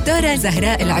مع دكتورة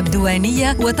زهراء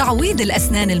العبدوانية، وتعويض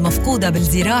الأسنان المفقودة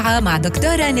بالزراعة مع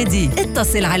دكتورة ندي.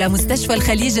 اتصل على مستشفى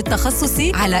الخليج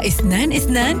التخصصي على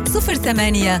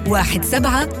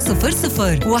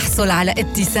 22081700 واحصل على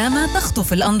ابتسامة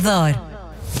تخطف الأنظار.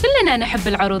 كلنا نحب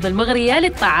العروض المغرية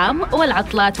للطعام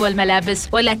والعطلات والملابس،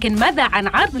 ولكن ماذا عن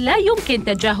عرض لا يمكن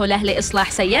تجاهله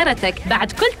لإصلاح سيارتك؟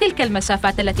 بعد كل تلك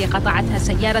المسافات التي قطعتها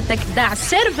سيارتك، دع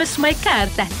سيرفيس ماي كار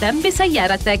تهتم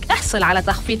بسيارتك. احصل على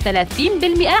تخفيض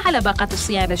 30% على باقة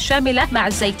الصيانة الشاملة مع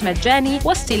زيت مجاني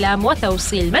واستلام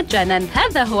وتوصيل مجانا.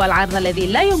 هذا هو العرض الذي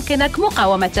لا يمكنك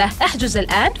مقاومته. احجز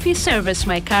الآن في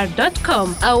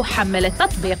servicemycar.com أو حمل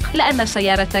التطبيق، لأن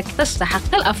سيارتك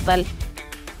تستحق الأفضل.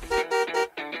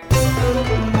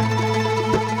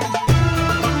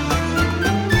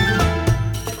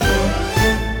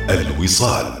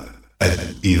 الوصال،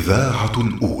 الإذاعة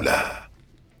الأولى.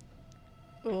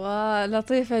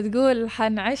 ولطيفة تقول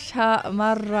حنعيشها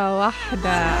مرة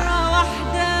واحدة، مرة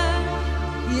واحدة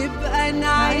يبقى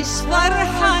نعيش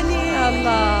فرحانين.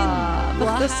 الله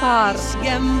باختصار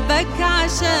جنبك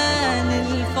عشان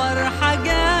الفرحة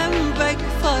جنبك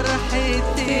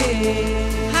فرحتي.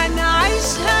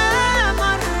 هنعيشها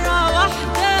مرة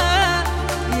واحدة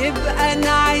يبقى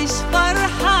نعيش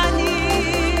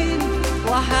فرحانين،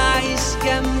 وهعيش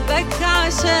جنبك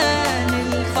عشان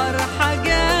الفرحة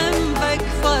جنبك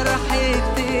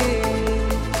فرحتي.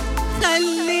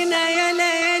 خلينا يا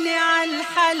ليالي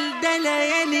عالحال ده،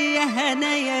 ليالي يا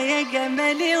هنايا يا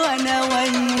جمالي وانا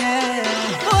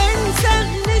وياك.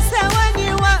 ونسغني ثواني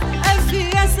وقف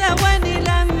يا ثواني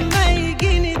لما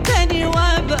يجيني تاني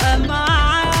وابقى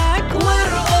معاك.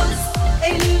 وارقص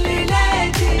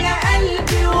الليلة دي يا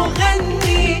قلبي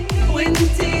وغني،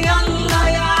 وانتي يلا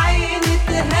يا عيني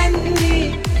تهني.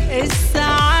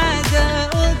 السعادة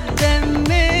قدام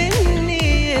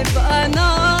مني يبقى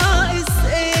ناقص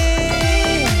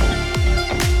ايه؟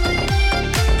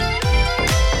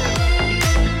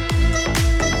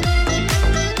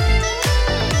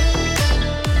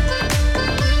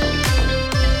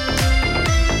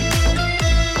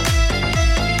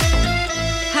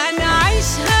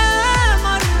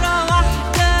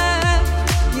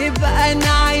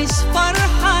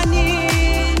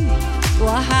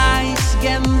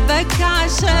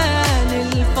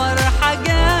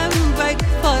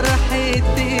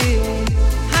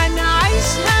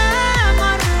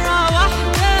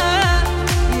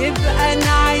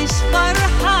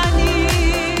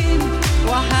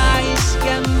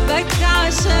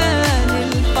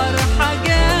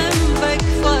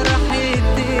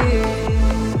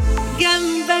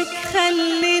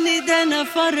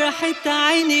 فرحة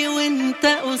عيني وانت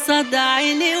قصاد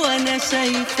عيني وانا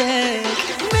شايفاك.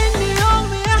 من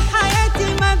يوم يا حياتي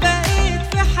ما بقيت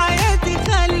في حياتي،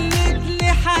 خلت لي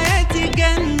حياتي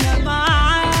جنة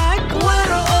معاك.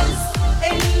 وارقص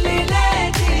الليلة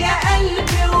دي يا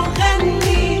قلبي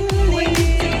وغني،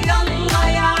 وانت يلا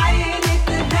يا عيني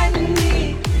تهني.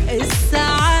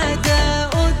 السعادة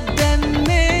قدام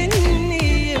مني،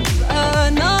 يبقى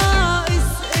ناقص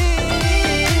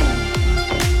ايه؟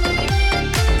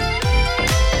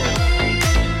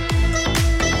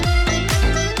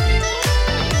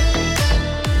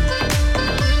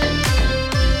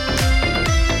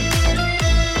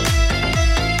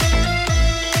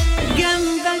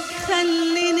 جنبك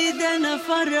خليني، ده انا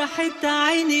فرحة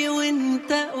عيني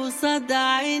وانت قصاد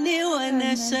عيني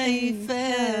وانا شايفاك.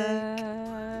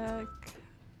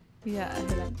 يا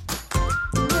أهلا.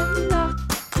 لا لا لا.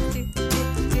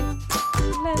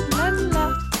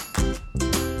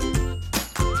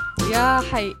 يا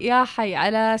حي يا حي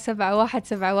على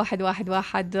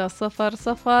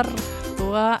 71711100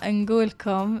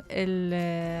 ونقولكم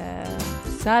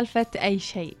سالفة أي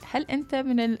شيء. هل أنت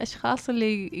من الأشخاص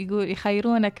اللي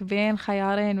يخيرونك بين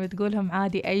خيارين وتقولهم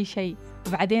عادي أي شيء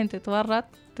وبعدين تتورط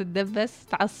تتدبس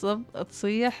تعصب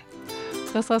تصيح؟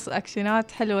 قصص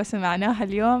أكشنات حلوة سمعناها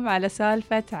اليوم على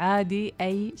سالفة عادي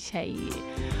أي شيء.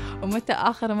 ومتى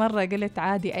آخر مرة قلت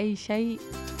عادي أي شيء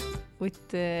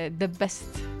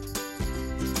وتدبست؟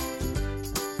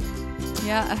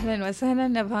 يا أهلا وسهلا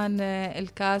نبهان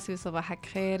الكاسي، صباحك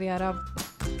خير يا رب.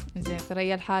 زين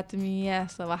ثريا الحاتمية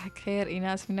صباحك خير.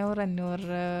 إيناس منورة، النور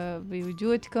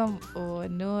بوجودكم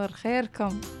والنور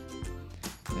خيركم،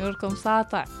 نوركم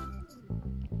ساطع.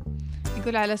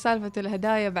 يقول على سالفة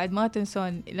الهدايا بعد ما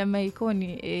تنسون لما يكون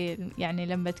يعني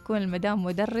لما تكون المدام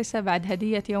مدرسة بعد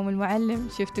هدية يوم المعلم،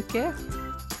 شفتوا كيف؟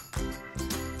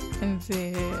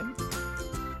 زين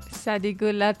سعد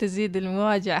يقول لا تزيد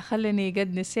المواجع، خلني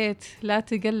قد نسيت، لا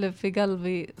تقلب في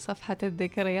قلبي صفحة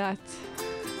الذكريات.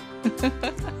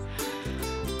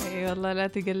 اي والله لا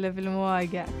تقلب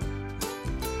المواقع.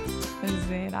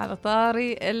 زين على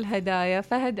طاري الهدايا،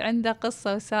 فهد عنده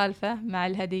قصة وسالفة مع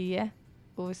الهدية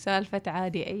وسالفة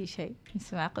عادي أي شيء،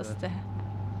 نسمع قصته.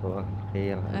 صباح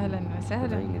الخير، أهلا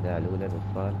وسهلا. إذاعة الأولى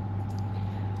الأطفال.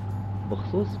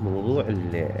 بخصوص موضوع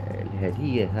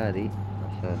الهدية هذه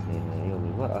عشان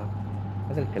يوم المرأة،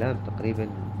 هذا الكلام تقريبا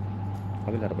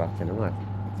قبل 4 سنوات،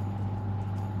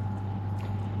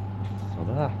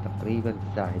 صباح تقريبا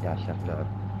الساعة 11. نعم،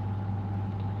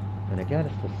 أنا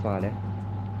جالس في الصالة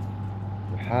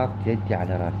وحاط يدي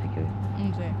على راسي كذا،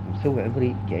 مسوي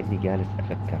عمري كأني جالس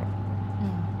أفكر.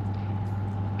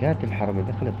 قالت الحرمة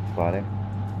دخلت الصالة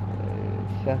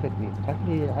شافتني قالت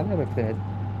لي علامك فهد،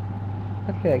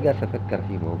 قالت لي جالس أفكر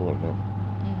في موضوع ما.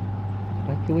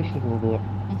 قالت لي وش الموضوع؟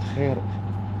 خير؟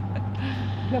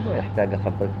 لا ما يحتاج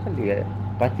أخبرك، خلي.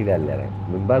 قالت لي لا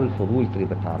من باب الفضول تريد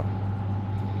تعرف.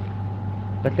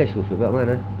 قلت لها شوفي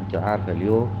بأمانة أنت عارفة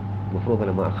اليوم المفروض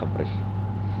أنا ما أخبرش،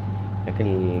 لكن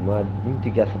ما أنت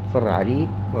جالسة تصر علي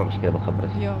ما مشكلة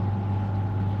بخبرش.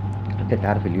 قلت لها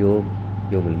تعرف اليوم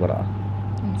يوم المرأة.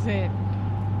 زين.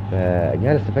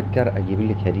 فجالس أفكر أجيب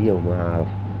لك هدية وما أعرف.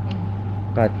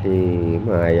 قالت لي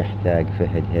ما يحتاج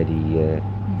فهد هدية.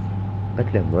 قلت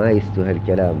له ما يستوى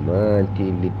هالكلام، ما أنت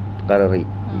اللي تقرري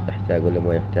يحتاج ولا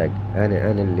ما يحتاج،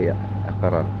 أنا اللي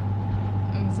أقرر.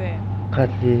 زين.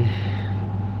 قالت لي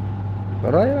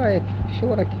رأيك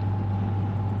شو رأيك؟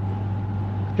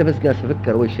 قلت بس جالس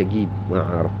أفكر وش أجيب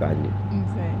ما أعرف عني.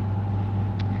 زين.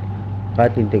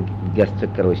 قالت لي أنت جالس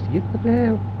تفكر وش تجيب؟ قلت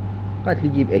لها قالت لي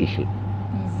جيب أي شيء.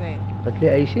 زين. قلت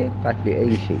لي أي شيء؟ قالت لي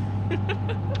أي شيء.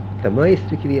 قلت ما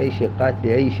يستوي لي أي شيء؟ قالت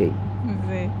لي أي شيء.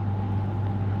 زين.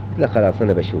 قلت لها خلاص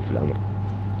أنا بشوف الأمر.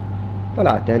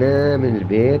 طلعت أنا من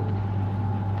البيت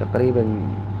تقريبا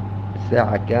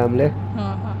ساعة كاملة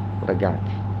ورجعت.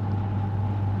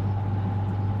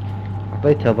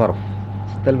 أعطيتها ظرف،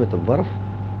 استلمت الظرف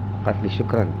قالت لي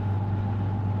شكرا.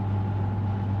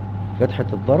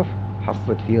 فتحت الظرف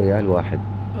حصلت فيه ريال واحد.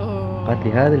 قالت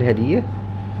لي هذا الهدية؟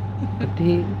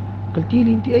 قلتي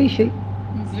لي أنت أي شيء.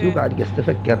 شو بعد قست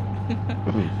أفكر.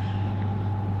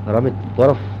 رمت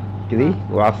الظرف كذي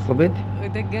وعصبت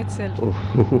ودقت سلف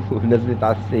ونزلت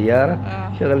على السيارة.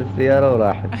 شغل السيارة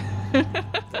وراحت.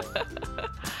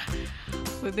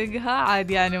 ودقها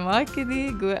عاد يعني ما كذي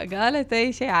قالت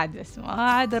أي شيء عاد، بس ما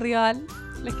عاد ريال،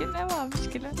 لكنه ما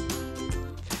مشكلة،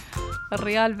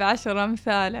 الريال ب10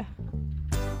 أمثاله.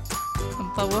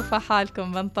 بنطوفها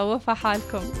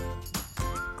حالكم.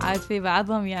 عاد في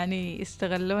بعضهم يعني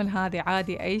يستغلون هذه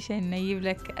عادي أي شيء، إنه يجيب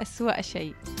لك أسوأ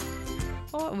شيء.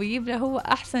 ويجيب له هو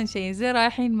أحسن شيء، زي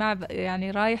رايحين مع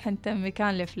يعني رايح أنت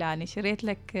مكان الفلاني شريت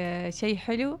لك شيء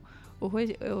حلو،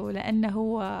 ولأنه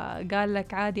هو قال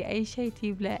لك عادي أي شيء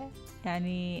تجيب له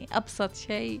يعني أبسط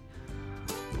شيء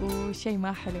وشيء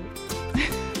ما حلو.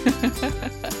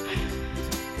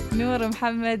 نور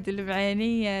محمد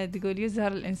البعينية تقول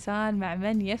يزهر الإنسان مع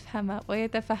من يفهمه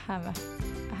ويتفهمه،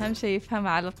 أهم شيء يفهمه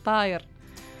على الطاير.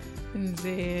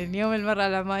 زين، يوم المرأة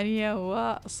العمانية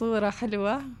هو صورة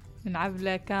حلوة من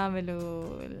عبلة كامل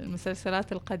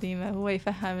والمسلسلات القديمة، هو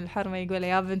يفهم الحرمة يقول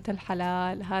يا بنت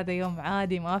الحلال هذا يوم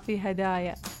عادي ما في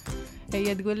هدايا،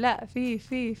 هي تقول لا في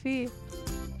زين.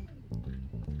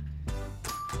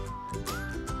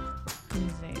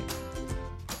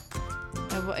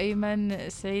 أبو أيمن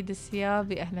سعيد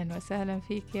السيابي أهلا وسهلا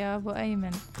فيك يا أبو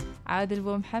أيمن. عادل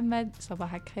أبو محمد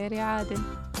صباحك خير يا عادل.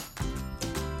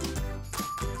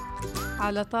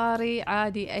 على طاري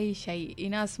عادي أي شيء،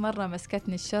 إيناس مرة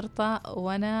مسكتني الشرطة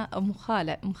وأنا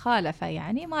مخالفة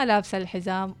يعني ما لابسة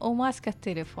الحزام وماسكة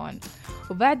التليفون،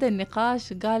 وبعد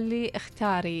النقاش قال لي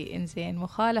اختاري إنزين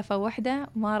مخالفة واحدة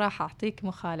ما راح أعطيك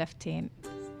مخالفتين،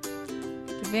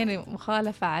 تبيني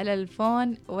مخالفة على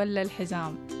الفون ولا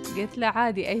الحزام؟ قلت له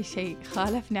عادي أي شيء،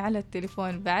 خالفني على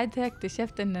التليفون. بعدها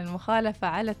اكتشفت أن المخالفة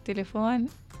على التليفون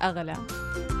أغلى،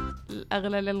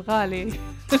 الأغلى للغالي.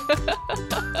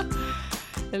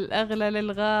 الأغلى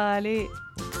للغالي.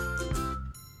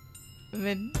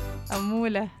 من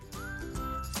أمولة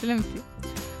سلمتي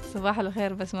صباح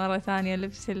الخير، بس مرة ثانية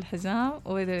لبسي الحزام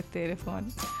ودري التليفون.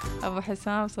 أبو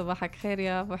حسام صباحك خير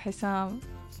يا أبو حسام.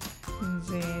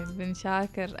 زين، بن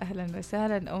شاكر أهلا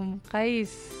وسهلا. أم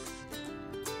قيس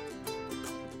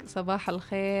صباح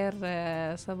الخير.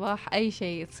 صباح أي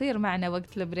شيء تصير معنا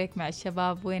وقت البريك مع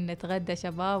الشباب، وين نتغدى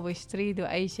شباب وش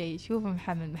تريدوا أي شيء. شوف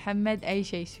محمد أي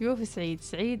شيء، شوف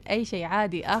سعيد أي شيء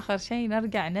عادي، آخر شيء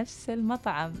نرجع نفس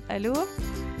المطعم. ألو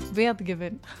بيض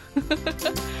جبن.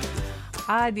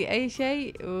 عادي أي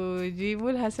شيء،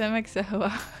 وجيبوا لها سمك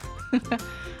سهوة.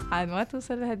 عاد ما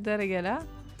توصل لهالدرجة لا.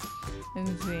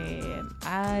 زين،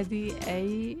 عادي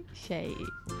أي شيء،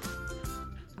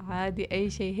 عادي أي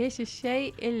شيء. هيش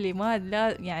الشيء اللي ما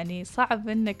لا يعني صعب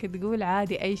إنك تقول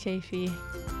عادي أي شيء فيه.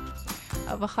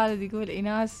 أبو خالد يقول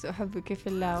إيناس أحبك في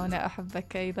الله وأنا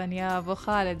أحبك أيضا يا أبو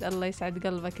خالد، الله يسعد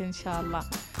قلبك إن شاء الله.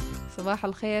 صباح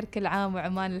الخير، كل عام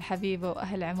وعمان الحبيبة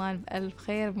وأهل عمان بألف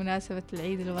خير بمناسبة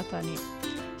العيد الوطني.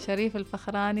 شريف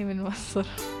الفخراني من مصر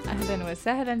أهلا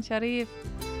وسهلا شريف.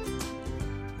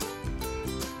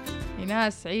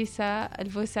 إيناس عيسى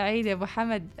البوسعيد يا أبو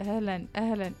حمد أهلا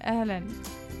أهلا أهلا.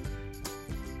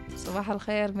 صباح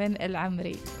الخير من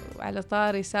العمري. وعلى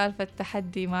طاري سالفة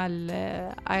تحدي مال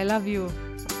I love you،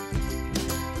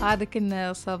 هذا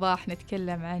كنا صباح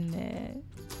نتكلم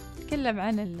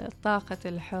عن طاقة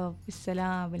الحب،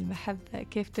 السلام، المحبة،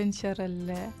 كيف تنشر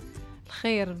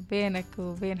الخير بينك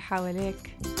وبين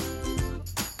حواليك،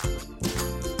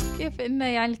 كيف إنه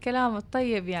يعني الكلام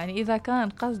الطيب يعني إذا كان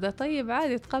قصده طيب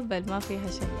عادي تقبل ما فيها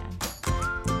شيء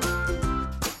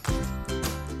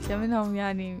يعني. منهم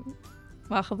يعني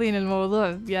ماخذين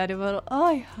الموضوع يعني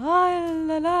هاي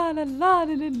لا لا لا لا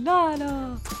لا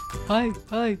لا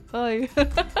هاي.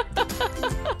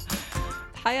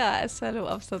 الحياة أسهل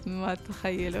وأبسط مما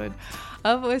تتخيلون.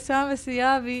 أبو أسامة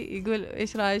السيابي يقول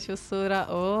إيش رأيك في الصورة؟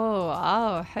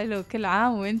 أوه حلو، كل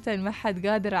عام وإنت ما حد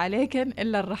قادر عليك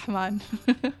إلا الرحمن.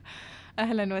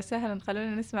 أهلا وسهلا،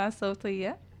 خلونا نسمع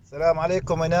الصوتية. السلام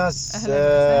عليكم إيناس،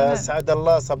 أسعد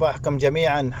الله صباحكم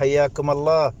جميعا، حياكم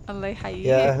الله. الله يحييك،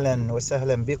 يا أهلا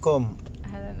وسهلا بكم.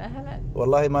 أهلا.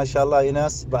 والله ما شاء الله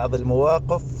إيناس، بعض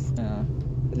المواقف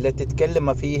اللي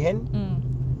تتكلم فيهن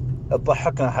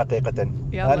تضحكنا حقيقة.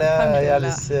 أنا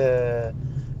جالس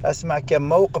أسمع كم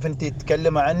موقف أنت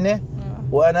تتكلم عنه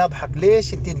وأنا أضحك،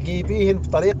 ليش أنت تجيبيهن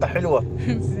بطريقة حلوة.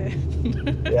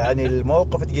 يعني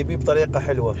الموقف تجيبيه بطريقة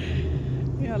حلوة.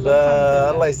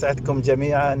 الله يسعدكم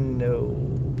جميعا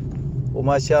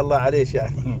وما شاء الله عليش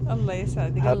يعني. الله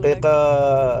يسعد قلبك.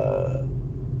 حقيقة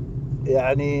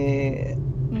يعني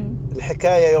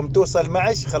الحكاية يوم توصل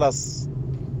معش خلاص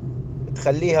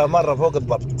تخليها مرة فوق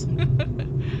الضبط.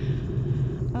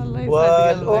 الله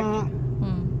يسعد والأم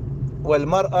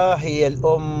والمرأة هي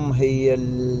الأم، هي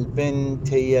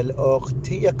البنت، هي الأخت،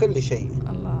 هي كل شيء.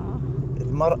 الله.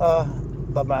 المرأة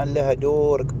طبعا لها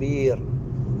دور كبير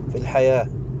في الحياة،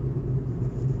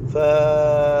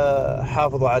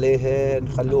 فحافظوا عليهن،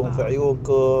 خلوهم في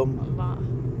عيونكم،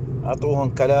 أعطوهم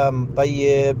كلام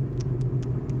طيب،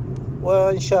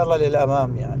 وإن شاء الله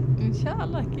للأمام يعني. إن شاء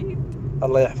الله أكيد.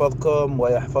 الله يحفظكم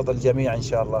ويحفظ الجميع إن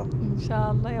شاء الله. إن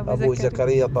شاء الله يا أبو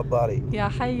زكريا الطباري. يا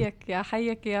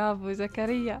حيك يا أبو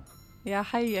زكريا، يا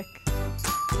حيك.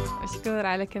 مشكور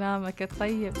على كلامك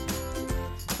الطيب.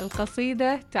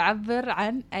 القصيدة تعبر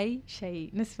عن أي شيء.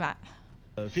 نسمع.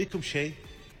 فيكم شيء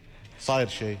صاير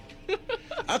شيء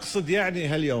أقصد يعني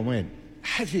هاليومين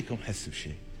حد فيكم حس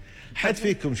بشيء؟ حد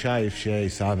فيكم شايف شيء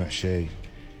سامع شيء؟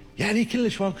 يعني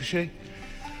كلش ماكو شيء.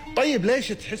 طيب ليش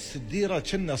تحس الديرة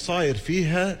كنا صاير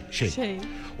فيها شيء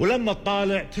ولما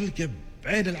تطالع تلقى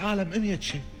بعين العالم 100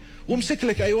 شيء، ومسك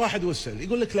لك أي واحد واسأل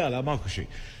يقول لك لا ماكو شيء.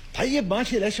 طيب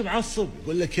ماشي ليش معصب؟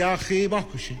 يقول لك يا أخي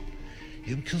ماكو شيء،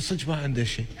 يمكن صدق ما عنده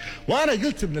شيء، وأنا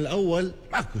قلت من الأول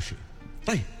ماكو شيء.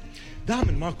 طيب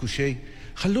دائما ماكو شيء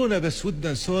خلونا بس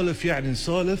ودنا نسولف، يعني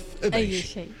نسولف بأي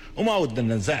شيء وما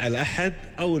ودنا نزعل أحد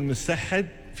أو نمسحد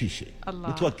في شيء. الله.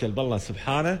 نتوكل بالله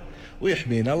سبحانه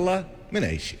ويحمينا الله من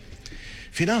أي شيء.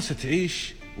 في ناس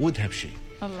تعيش ودها بشيء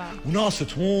الله، وناس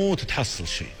تموت تحصل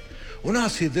شيء،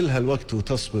 وناس يذلها الوقت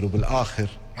وتصبر وبالآخر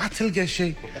ما تلقى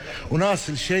شيء، وناس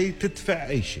الشيء تدفع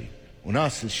أي شيء،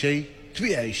 وناس الشيء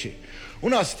تبيع أي شيء،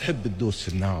 وناس تحب تدوس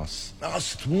الناس،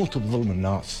 ناس تموت بظلم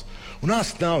الناس،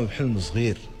 وناس تنام بحلم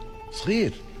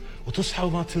صغير وتصحى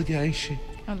وما تلقى أي شيء.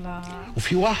 الله.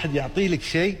 وفي واحد يعطي لك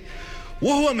شيء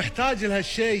وهو محتاج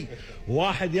لهالشيء،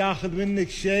 وواحد ياخذ منك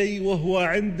شيء وهو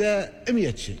عنده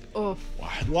 100 شيء. أوف.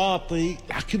 واحد واطي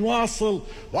لكن واصل،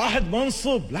 واحد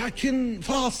منصب لكن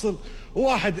فاصل،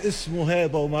 وواحد اسمه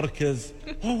هيبة ومركز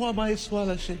وهو ما يسوى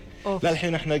له شيء. لا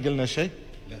الحين احنا قلنا شيء؟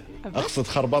 لا. اقصد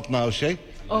خربطنا او شيء؟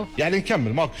 يعني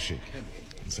نكمل ماكو شيء.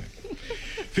 زين.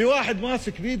 في واحد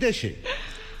ماسك بيده شيء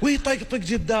ويطقطق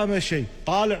قدامه شيء،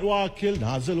 طالع واكل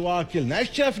نازل واكل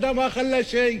نشفنا ما خلى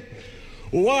شيء،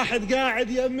 وواحد قاعد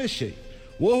يم الشيء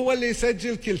وهو اللي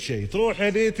يسجل كل شيء، تروح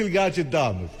هني تلقاه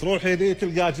قدامك، تروح هني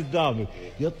تلقاه قدامك،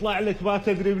 يطلع لك ما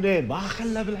تدري منين، ما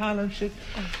خلى بالعالم شيء.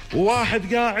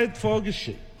 وواحد قاعد فوق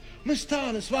الشيء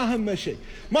مستانس ما همه شيء،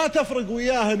 ما تفرق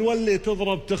وياه نولي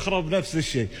تضرب تخرب نفس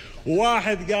الشيء.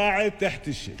 وواحد قاعد تحت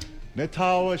الشيء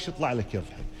نتهاوش يطلع لك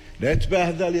يضحك،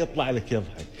 نتبهذل يطلع لك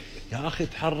يضحك. يا أخي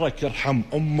تحرك ارحم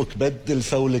أمك، بدل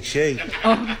سولك شيء.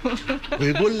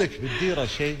 ويقول لك بالديرة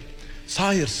شيء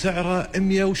صاير سعره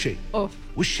 100 وشيء،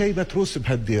 والشيء متروس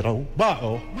بهالديرة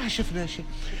وباعوه ما شفنا شيء.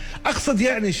 أقصد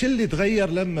يعني شو اللي تغير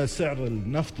لما سعر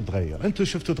النفط تغير؟ أنتوا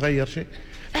شفتوا تغير شيء؟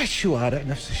 الشوارع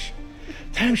نفس الشيء،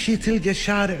 تمشي تلقى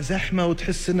الشارع زحمة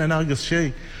وتحس إنه ناقص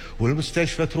شيء،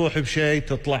 والمستشفى تروح بشيء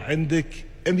تطلع عندك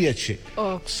 100 شيء.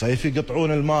 الصيف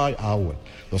يقطعون الماي أول،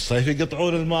 والصيف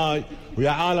يقطعون الماي، ويا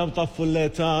عالم طفوا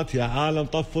الليتات، يا عالم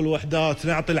طفوا الوحدات،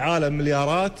 نعطي العالم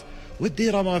مليارات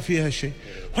والديرة ما فيها شيء.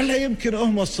 ولا يمكن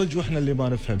هم الصج واحنا اللي ما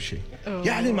نفهم شيء؟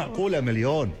 يعني معقولة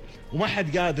مليون وما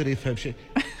حد قادر يفهم شيء؟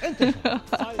 انت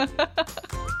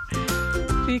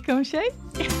فيكم شيء؟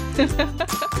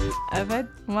 أبد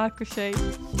ماكو شيء،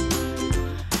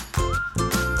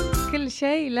 كل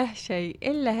شيء له شيء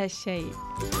إلا هالشيء.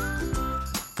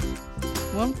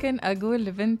 ممكن أقول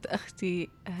لبنت أختي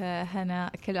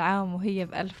هنا كل عام وهي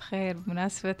بألف خير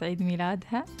بمناسبة عيد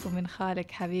ميلادها، ومن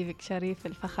خالك حبيبك شريف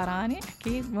الفخراني.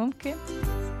 أكيد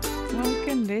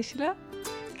ممكن ليش لا؟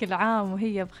 كل عام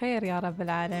وهي بخير يا رب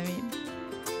العالمين.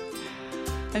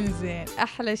 انزين،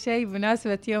 أحلى شيء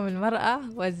بمناسبة يوم المرأة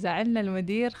وزع لنا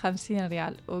المدير 50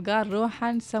 ريال وقال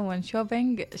روحا نسوي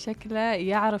شوبينج، شكله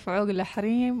يعرف عقل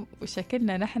حريم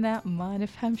وشكلنا نحنا ما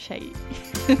نفهم شيء.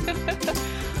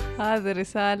 هذه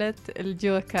رسالة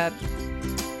الجوكر.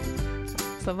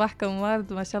 صباحكم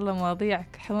ورد، ما شاء الله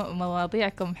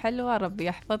مواضيعكم حلوة، ربي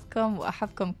يحفظكم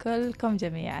وأحبكم كلكم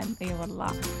جميعا. أي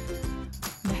والله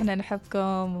نحن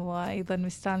نحبكم وأيضا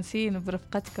مستانسين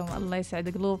برفقتكم، الله يسعد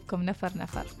قلوبكم نفر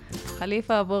نفر.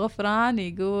 خليفة أبو غفران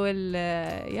يقول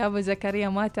يا أبو زكريا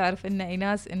ما تعرف إن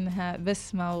إيناس إنها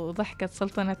بسمة وضحكة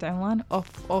سلطنة عمان. أوف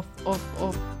أوف أوف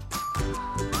أوف.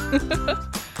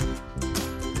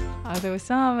 هذا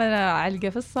وسام أنا علقة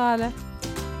في الصالة.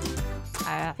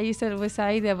 عيسى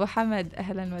البوسعيد أبو حمد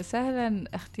أهلا وسهلا.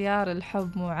 اختيار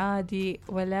الحب مو عادي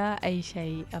ولا أي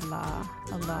شيء. الله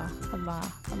الله الله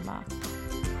الله.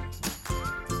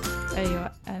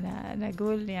 أيوة أنا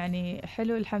أقول يعني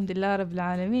حلو الحمد لله رب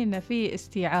العالمين إن في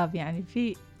استيعاب، يعني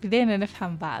في بدينا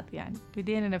نفهم بعض، يعني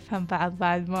بدينا نفهم بعض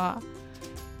بعد ما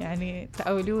يعني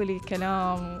تأولوا لي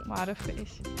كلام وما أعرف إيش.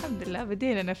 الحمد لله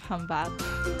بدينا نفهم بعض.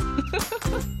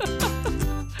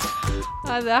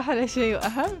 هذا أحلى شيء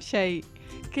وأهم شيء.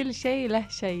 كل شيء له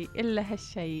شيء إلا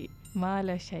هالشيء ما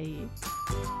له شيء.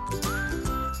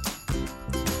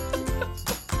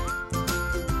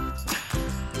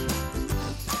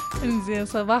 انزين،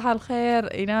 صباح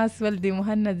الخير إيناس، ولدي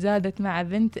مهند زادت مع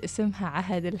بنت اسمها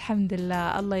عهد. الحمد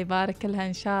لله، الله يبارك لها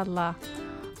إن شاء الله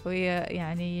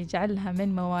ويعني يجعلها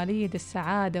من مواليد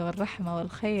السعادة والرحمة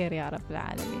والخير يا رب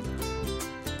العالمين.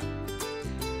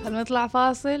 هل نطلع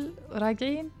فاصل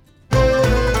وراجعين؟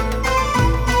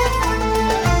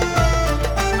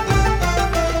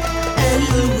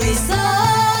 الوصال.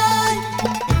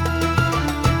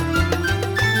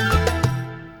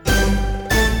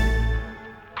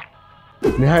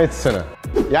 نهاية السنة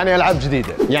يعني ألعاب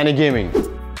جديدة، يعني جيمينج،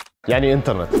 يعني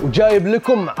إنترنت، وجايب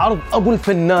لكم عرض أبو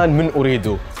الفنان من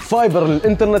أريده، فايبر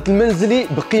الإنترنت المنزلي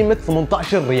بقيمة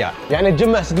 18 ريال، يعني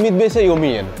تجمع 600 بيسة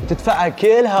يومياً وتدفعها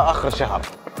كلها آخر شهر.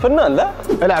 فنان لا؟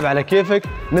 العب على كيفك،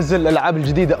 نزل الألعاب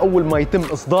الجديدة أول ما يتم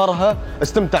إصدارها،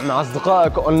 استمتع مع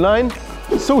أصدقائك أونلاين،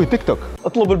 سوي تيك توك،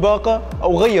 اطلب الباقة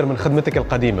أو غير من خدمتك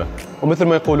القديمة، ومثل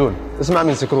ما يقولون اسمع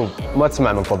من سكروب وما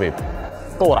تسمع من طبيب.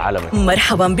 طور عالمك.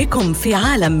 مرحبا بكم في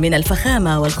عالم من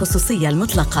الفخامة والخصوصية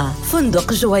المطلقة.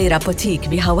 فندق جويرة بوتيك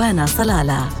بهوانا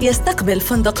صلالة يستقبل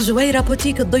فندق جويرة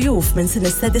بوتيك الضيوف من سن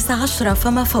 16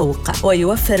 فما فوق،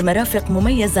 ويوفر مرافق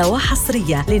مميزة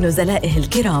وحصرية لنزلائه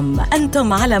الكرام.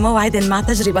 أنتم على موعد مع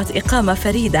تجربة إقامة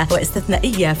فريدة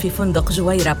واستثنائية في فندق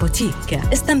جويرة بوتيك.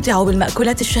 استمتعوا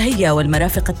بالمأكولات الشهية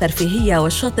والمرافق الترفيهية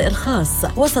والشاطئ الخاص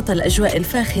وسط الأجواء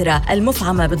الفاخرة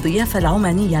المفعمة بالضيافة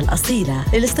العمانية الأصيلة.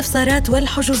 للاستفسارات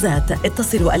والحجوزات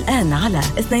اتصلوا الآن على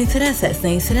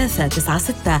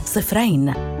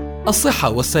 232396 الصحة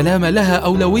والسلامة لها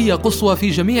أولوية قصوى في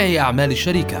جميع أعمال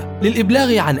الشركة.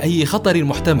 للإبلاغ عن أي خطر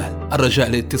محتمل الرجاء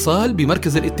الاتصال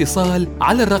بمركز الاتصال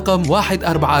على الرقم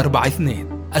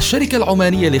 1442. الشركة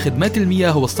العمانية لخدمات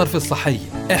المياه والصرف الصحي،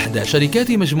 إحدى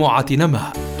شركات مجموعة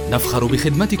نما، نفخر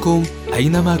بخدمتكم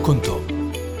أينما كنتم.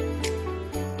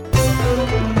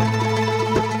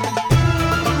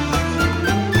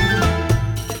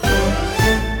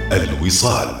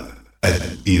 الوصال،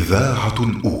 الإذاعة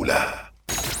الأولى.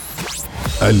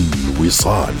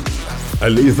 الوصال،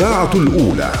 الإذاعة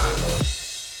الأولى.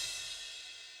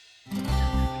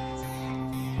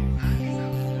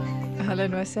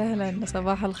 أهلا وسهلا،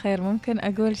 صباح الخير. ممكن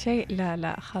أقول شيء؟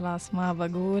 لا خلاص ما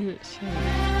بقول شيء.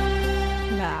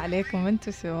 لا عليكم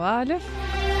أنتوا سوالف.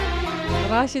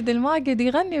 راشد الماجد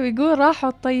يغني ويقول راحوا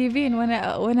الطيبين،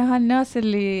 وأنا هالناس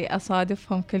اللي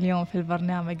أصادفهم كل يوم في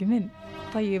البرنامج من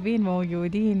طيبين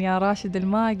موجودين يا راشد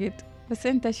الماجد. بس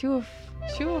أنت شوف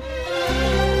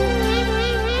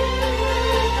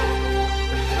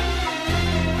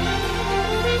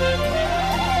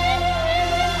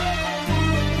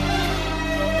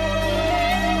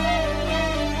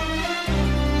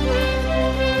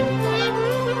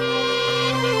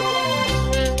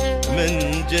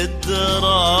من جد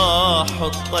راحوا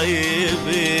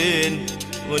الطيبين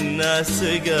والناس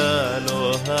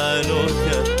قالوها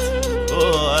نكت،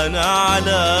 وأنا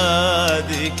على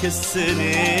ذيك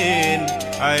السنين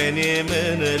عيني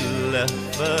من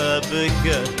اللهفة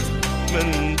بكت.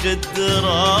 من جد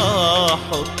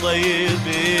راحوا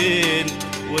الطيبين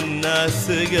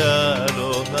والناس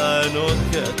قالوها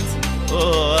نكت،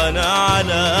 وأنا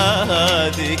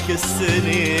على ذيك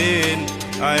السنين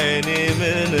عيني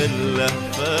من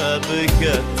اللهفة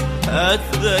بكت.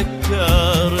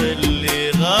 أتذكر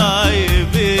اللي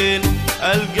غايبين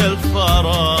ألقى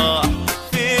الفرح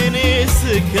فيني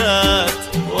سكات،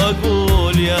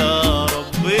 وأقول يا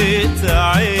ربي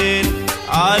تعين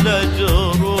على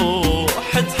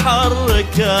جروح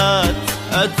تحركات.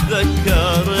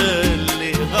 أتذكر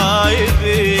اللي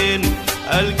غايبين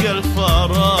ألقى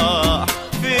الفرح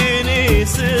فيني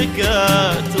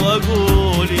سكات،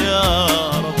 وأقول يا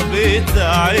ربي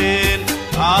تعين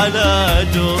على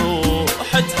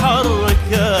جروح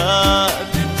تحركات.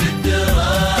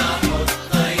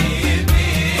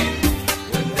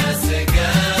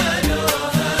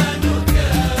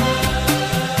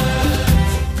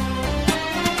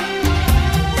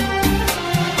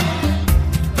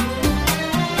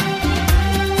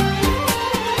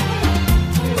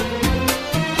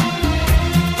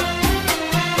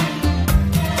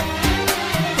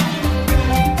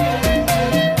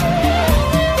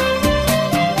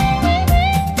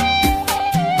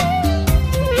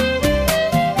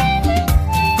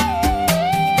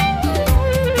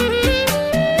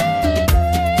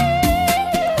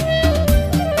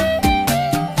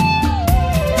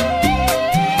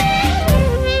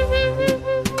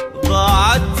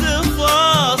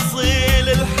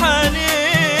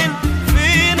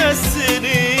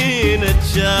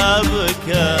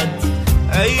 شابكات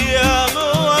أيام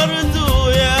ورد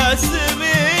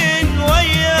وياسمين،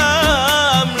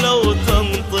 وأيام لو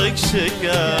تنطق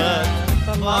شكات.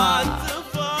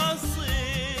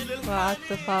 ضاعت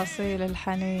تفاصيل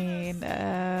الحنين.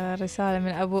 رسالة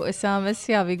من أبو أسامة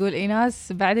السياب يقول إيناس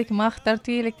بعدك ما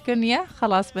اخترتي لك كنية،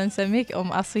 خلاص بنسميك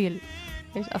أم أصيل.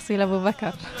 إيش أصيل أبو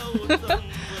بكر؟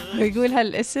 ويقول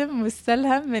هالاسم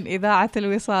مستلهم من إذاعة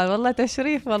الوصال. والله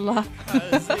تشريف والله.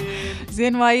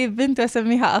 زين ما يجيب بنت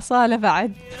واسميها أصالة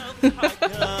بعد.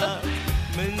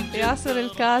 ياسر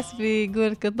الكاس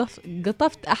بيقول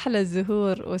قطفت أحلى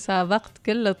الزهور وسابقت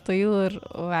كل الطيور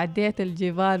وعديت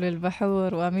الجبال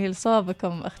والبحور وأميل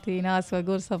صوبكم أختي ناس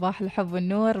وأقول صباح الحب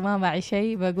والنور. ما معي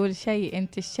شيء بقول شيء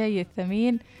أنت الشيء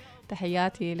الثمين.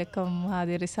 تحياتي لكم.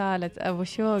 هذه رسالة أبو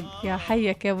شوق. يا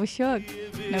حيك يا أبو شوق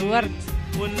نورت.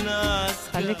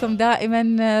 خليكم دائما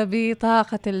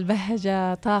بطاقة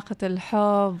البهجة طاقة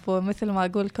الحب ومثل ما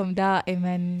أقولكم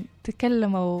دائما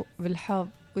تكلموا بالحب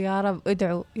ويا رب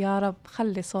ادعوا يا رب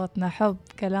خلي صوتنا حب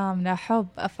كلامنا حب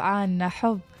أفعالنا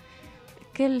حب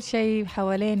كل شيء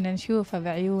حوالينا نشوفه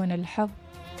بعيون الحب.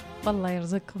 والله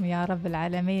يرزقكم يا رب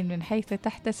العالمين من حيث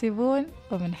تحتسبون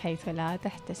ومن حيث لا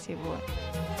تحتسبون.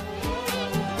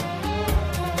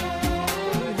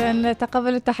 إذن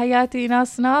تقبلوا تحياتي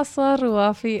ناس ناصر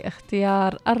وفي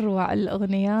اختيار أروع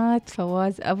الأغنيات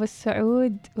فواز أبو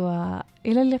السعود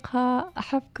وإلى اللقاء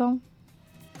أحبكم.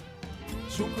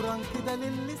 شكرا كده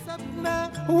للي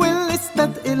سابنا واللي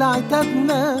استثقل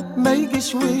عتابنا ما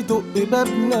يجيش ويدق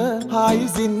بابنا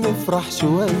عايزين نفرح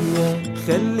شوية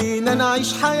خلينا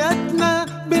نعيش حياتنا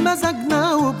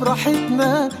بمزاجنا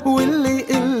وبراحتنا واللي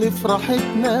يقل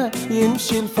فرحتنا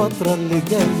يمشي الفترة اللي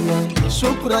جاية.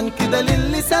 شكرا كده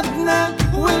للي سابنا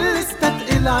واللي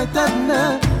استثقل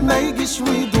عتابنا ما يجيش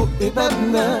ويدق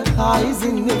بابنا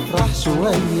عايزين نفرح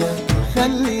شوية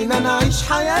خلينا نعيش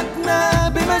حياتنا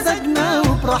بمزاجنا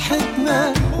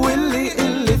وبراحتنا واللي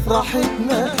يقل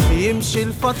فرحتنا يمشي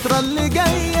الفترة اللي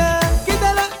جاية.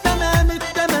 كده لا تمام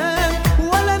التمام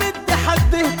ولا ندي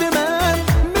حد اهتمام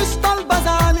مش طالبة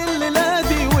زعل الليلة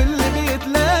دي واللي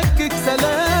بيتلكك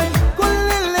سلام كل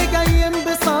اللي جاي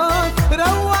انبساط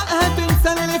روقها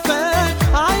تنسى اللي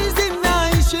فات عايزين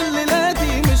نعيش الليلة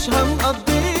دي مش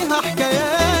هنقضيها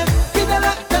حكايات. كده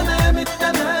لا تمام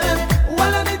التمام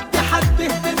ولا ندي حد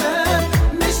اهتمام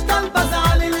مش طالبة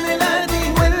زعل الليلة دي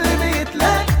واللي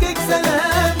بيتلكك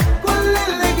سلام كل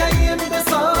اللي جاي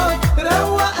انبساط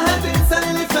روقها تنسى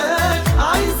اللي فات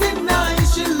عايزين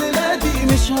نعيش الليلة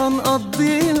دي مش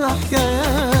هنقضيها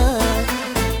حكايات.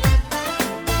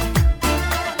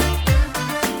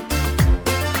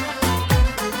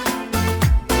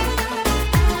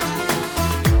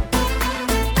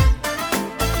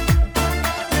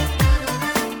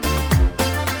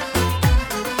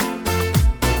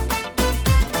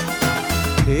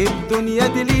 الدنيا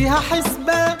دي ليها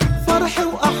حسبة فرح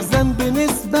وأحزان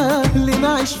بنسبة اللي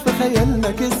نعيش في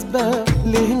خيالنا كسبة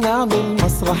ليه نعمل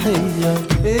مسرحية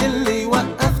اللي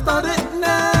يوقف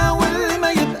طريقنا واللي ما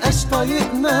يبقاش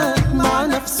طايقنا مع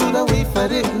نفسه لو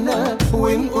يفارقنا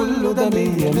ونقول له ده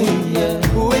مية مية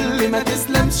واللي ما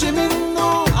تسلمش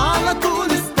منه على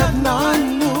طول استغنى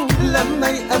عنه لما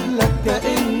يقابلك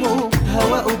كأنه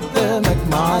هوا قدامك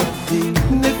معدي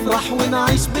نفرح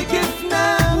ونعيش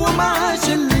بكيفنا ومعاش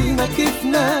اللي ما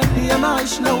كيفنا يا ما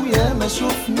عشنا ويا ما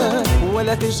شفنا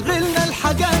ولا تشغلنا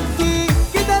الحاجات دي.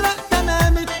 كده لا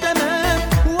تمام التمام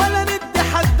ولا ندي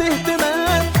حد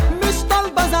اهتمام مش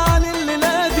طالبة زعل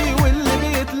الليلة دي واللي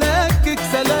بيتلكك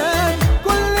سلام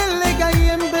كل اللي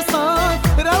جاي انبساط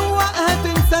روقها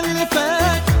تنسى اللي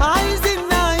فات عايزين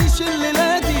نعيش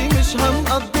الليلة دي مش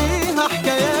هنقضيها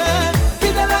حكايات.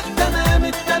 كده لا تمام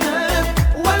التمام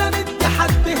ولا ندي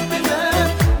حد اهتمام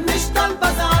مش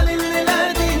طالبة زعل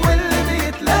الليلة دي واللي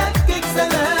بيتلكك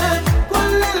سلام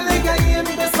كل اللي جاي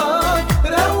انبساط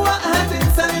روقها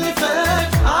تنسى اللي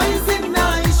فات عايزين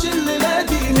نعيش الليلة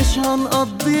دي مش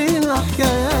هنقضيها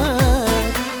حكايات.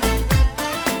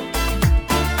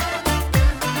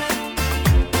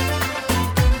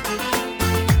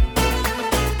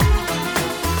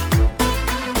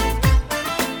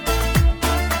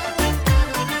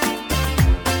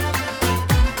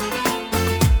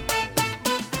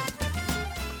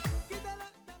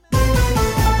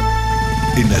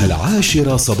 إنها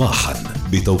 10 صباحا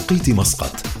بتوقيت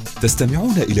مسقط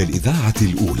تستمعون إلى الإذاعة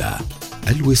الأولى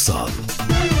الوصال.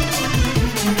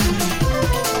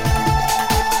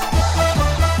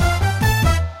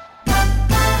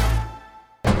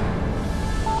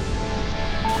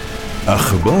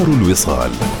 أخبار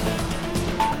الوصال.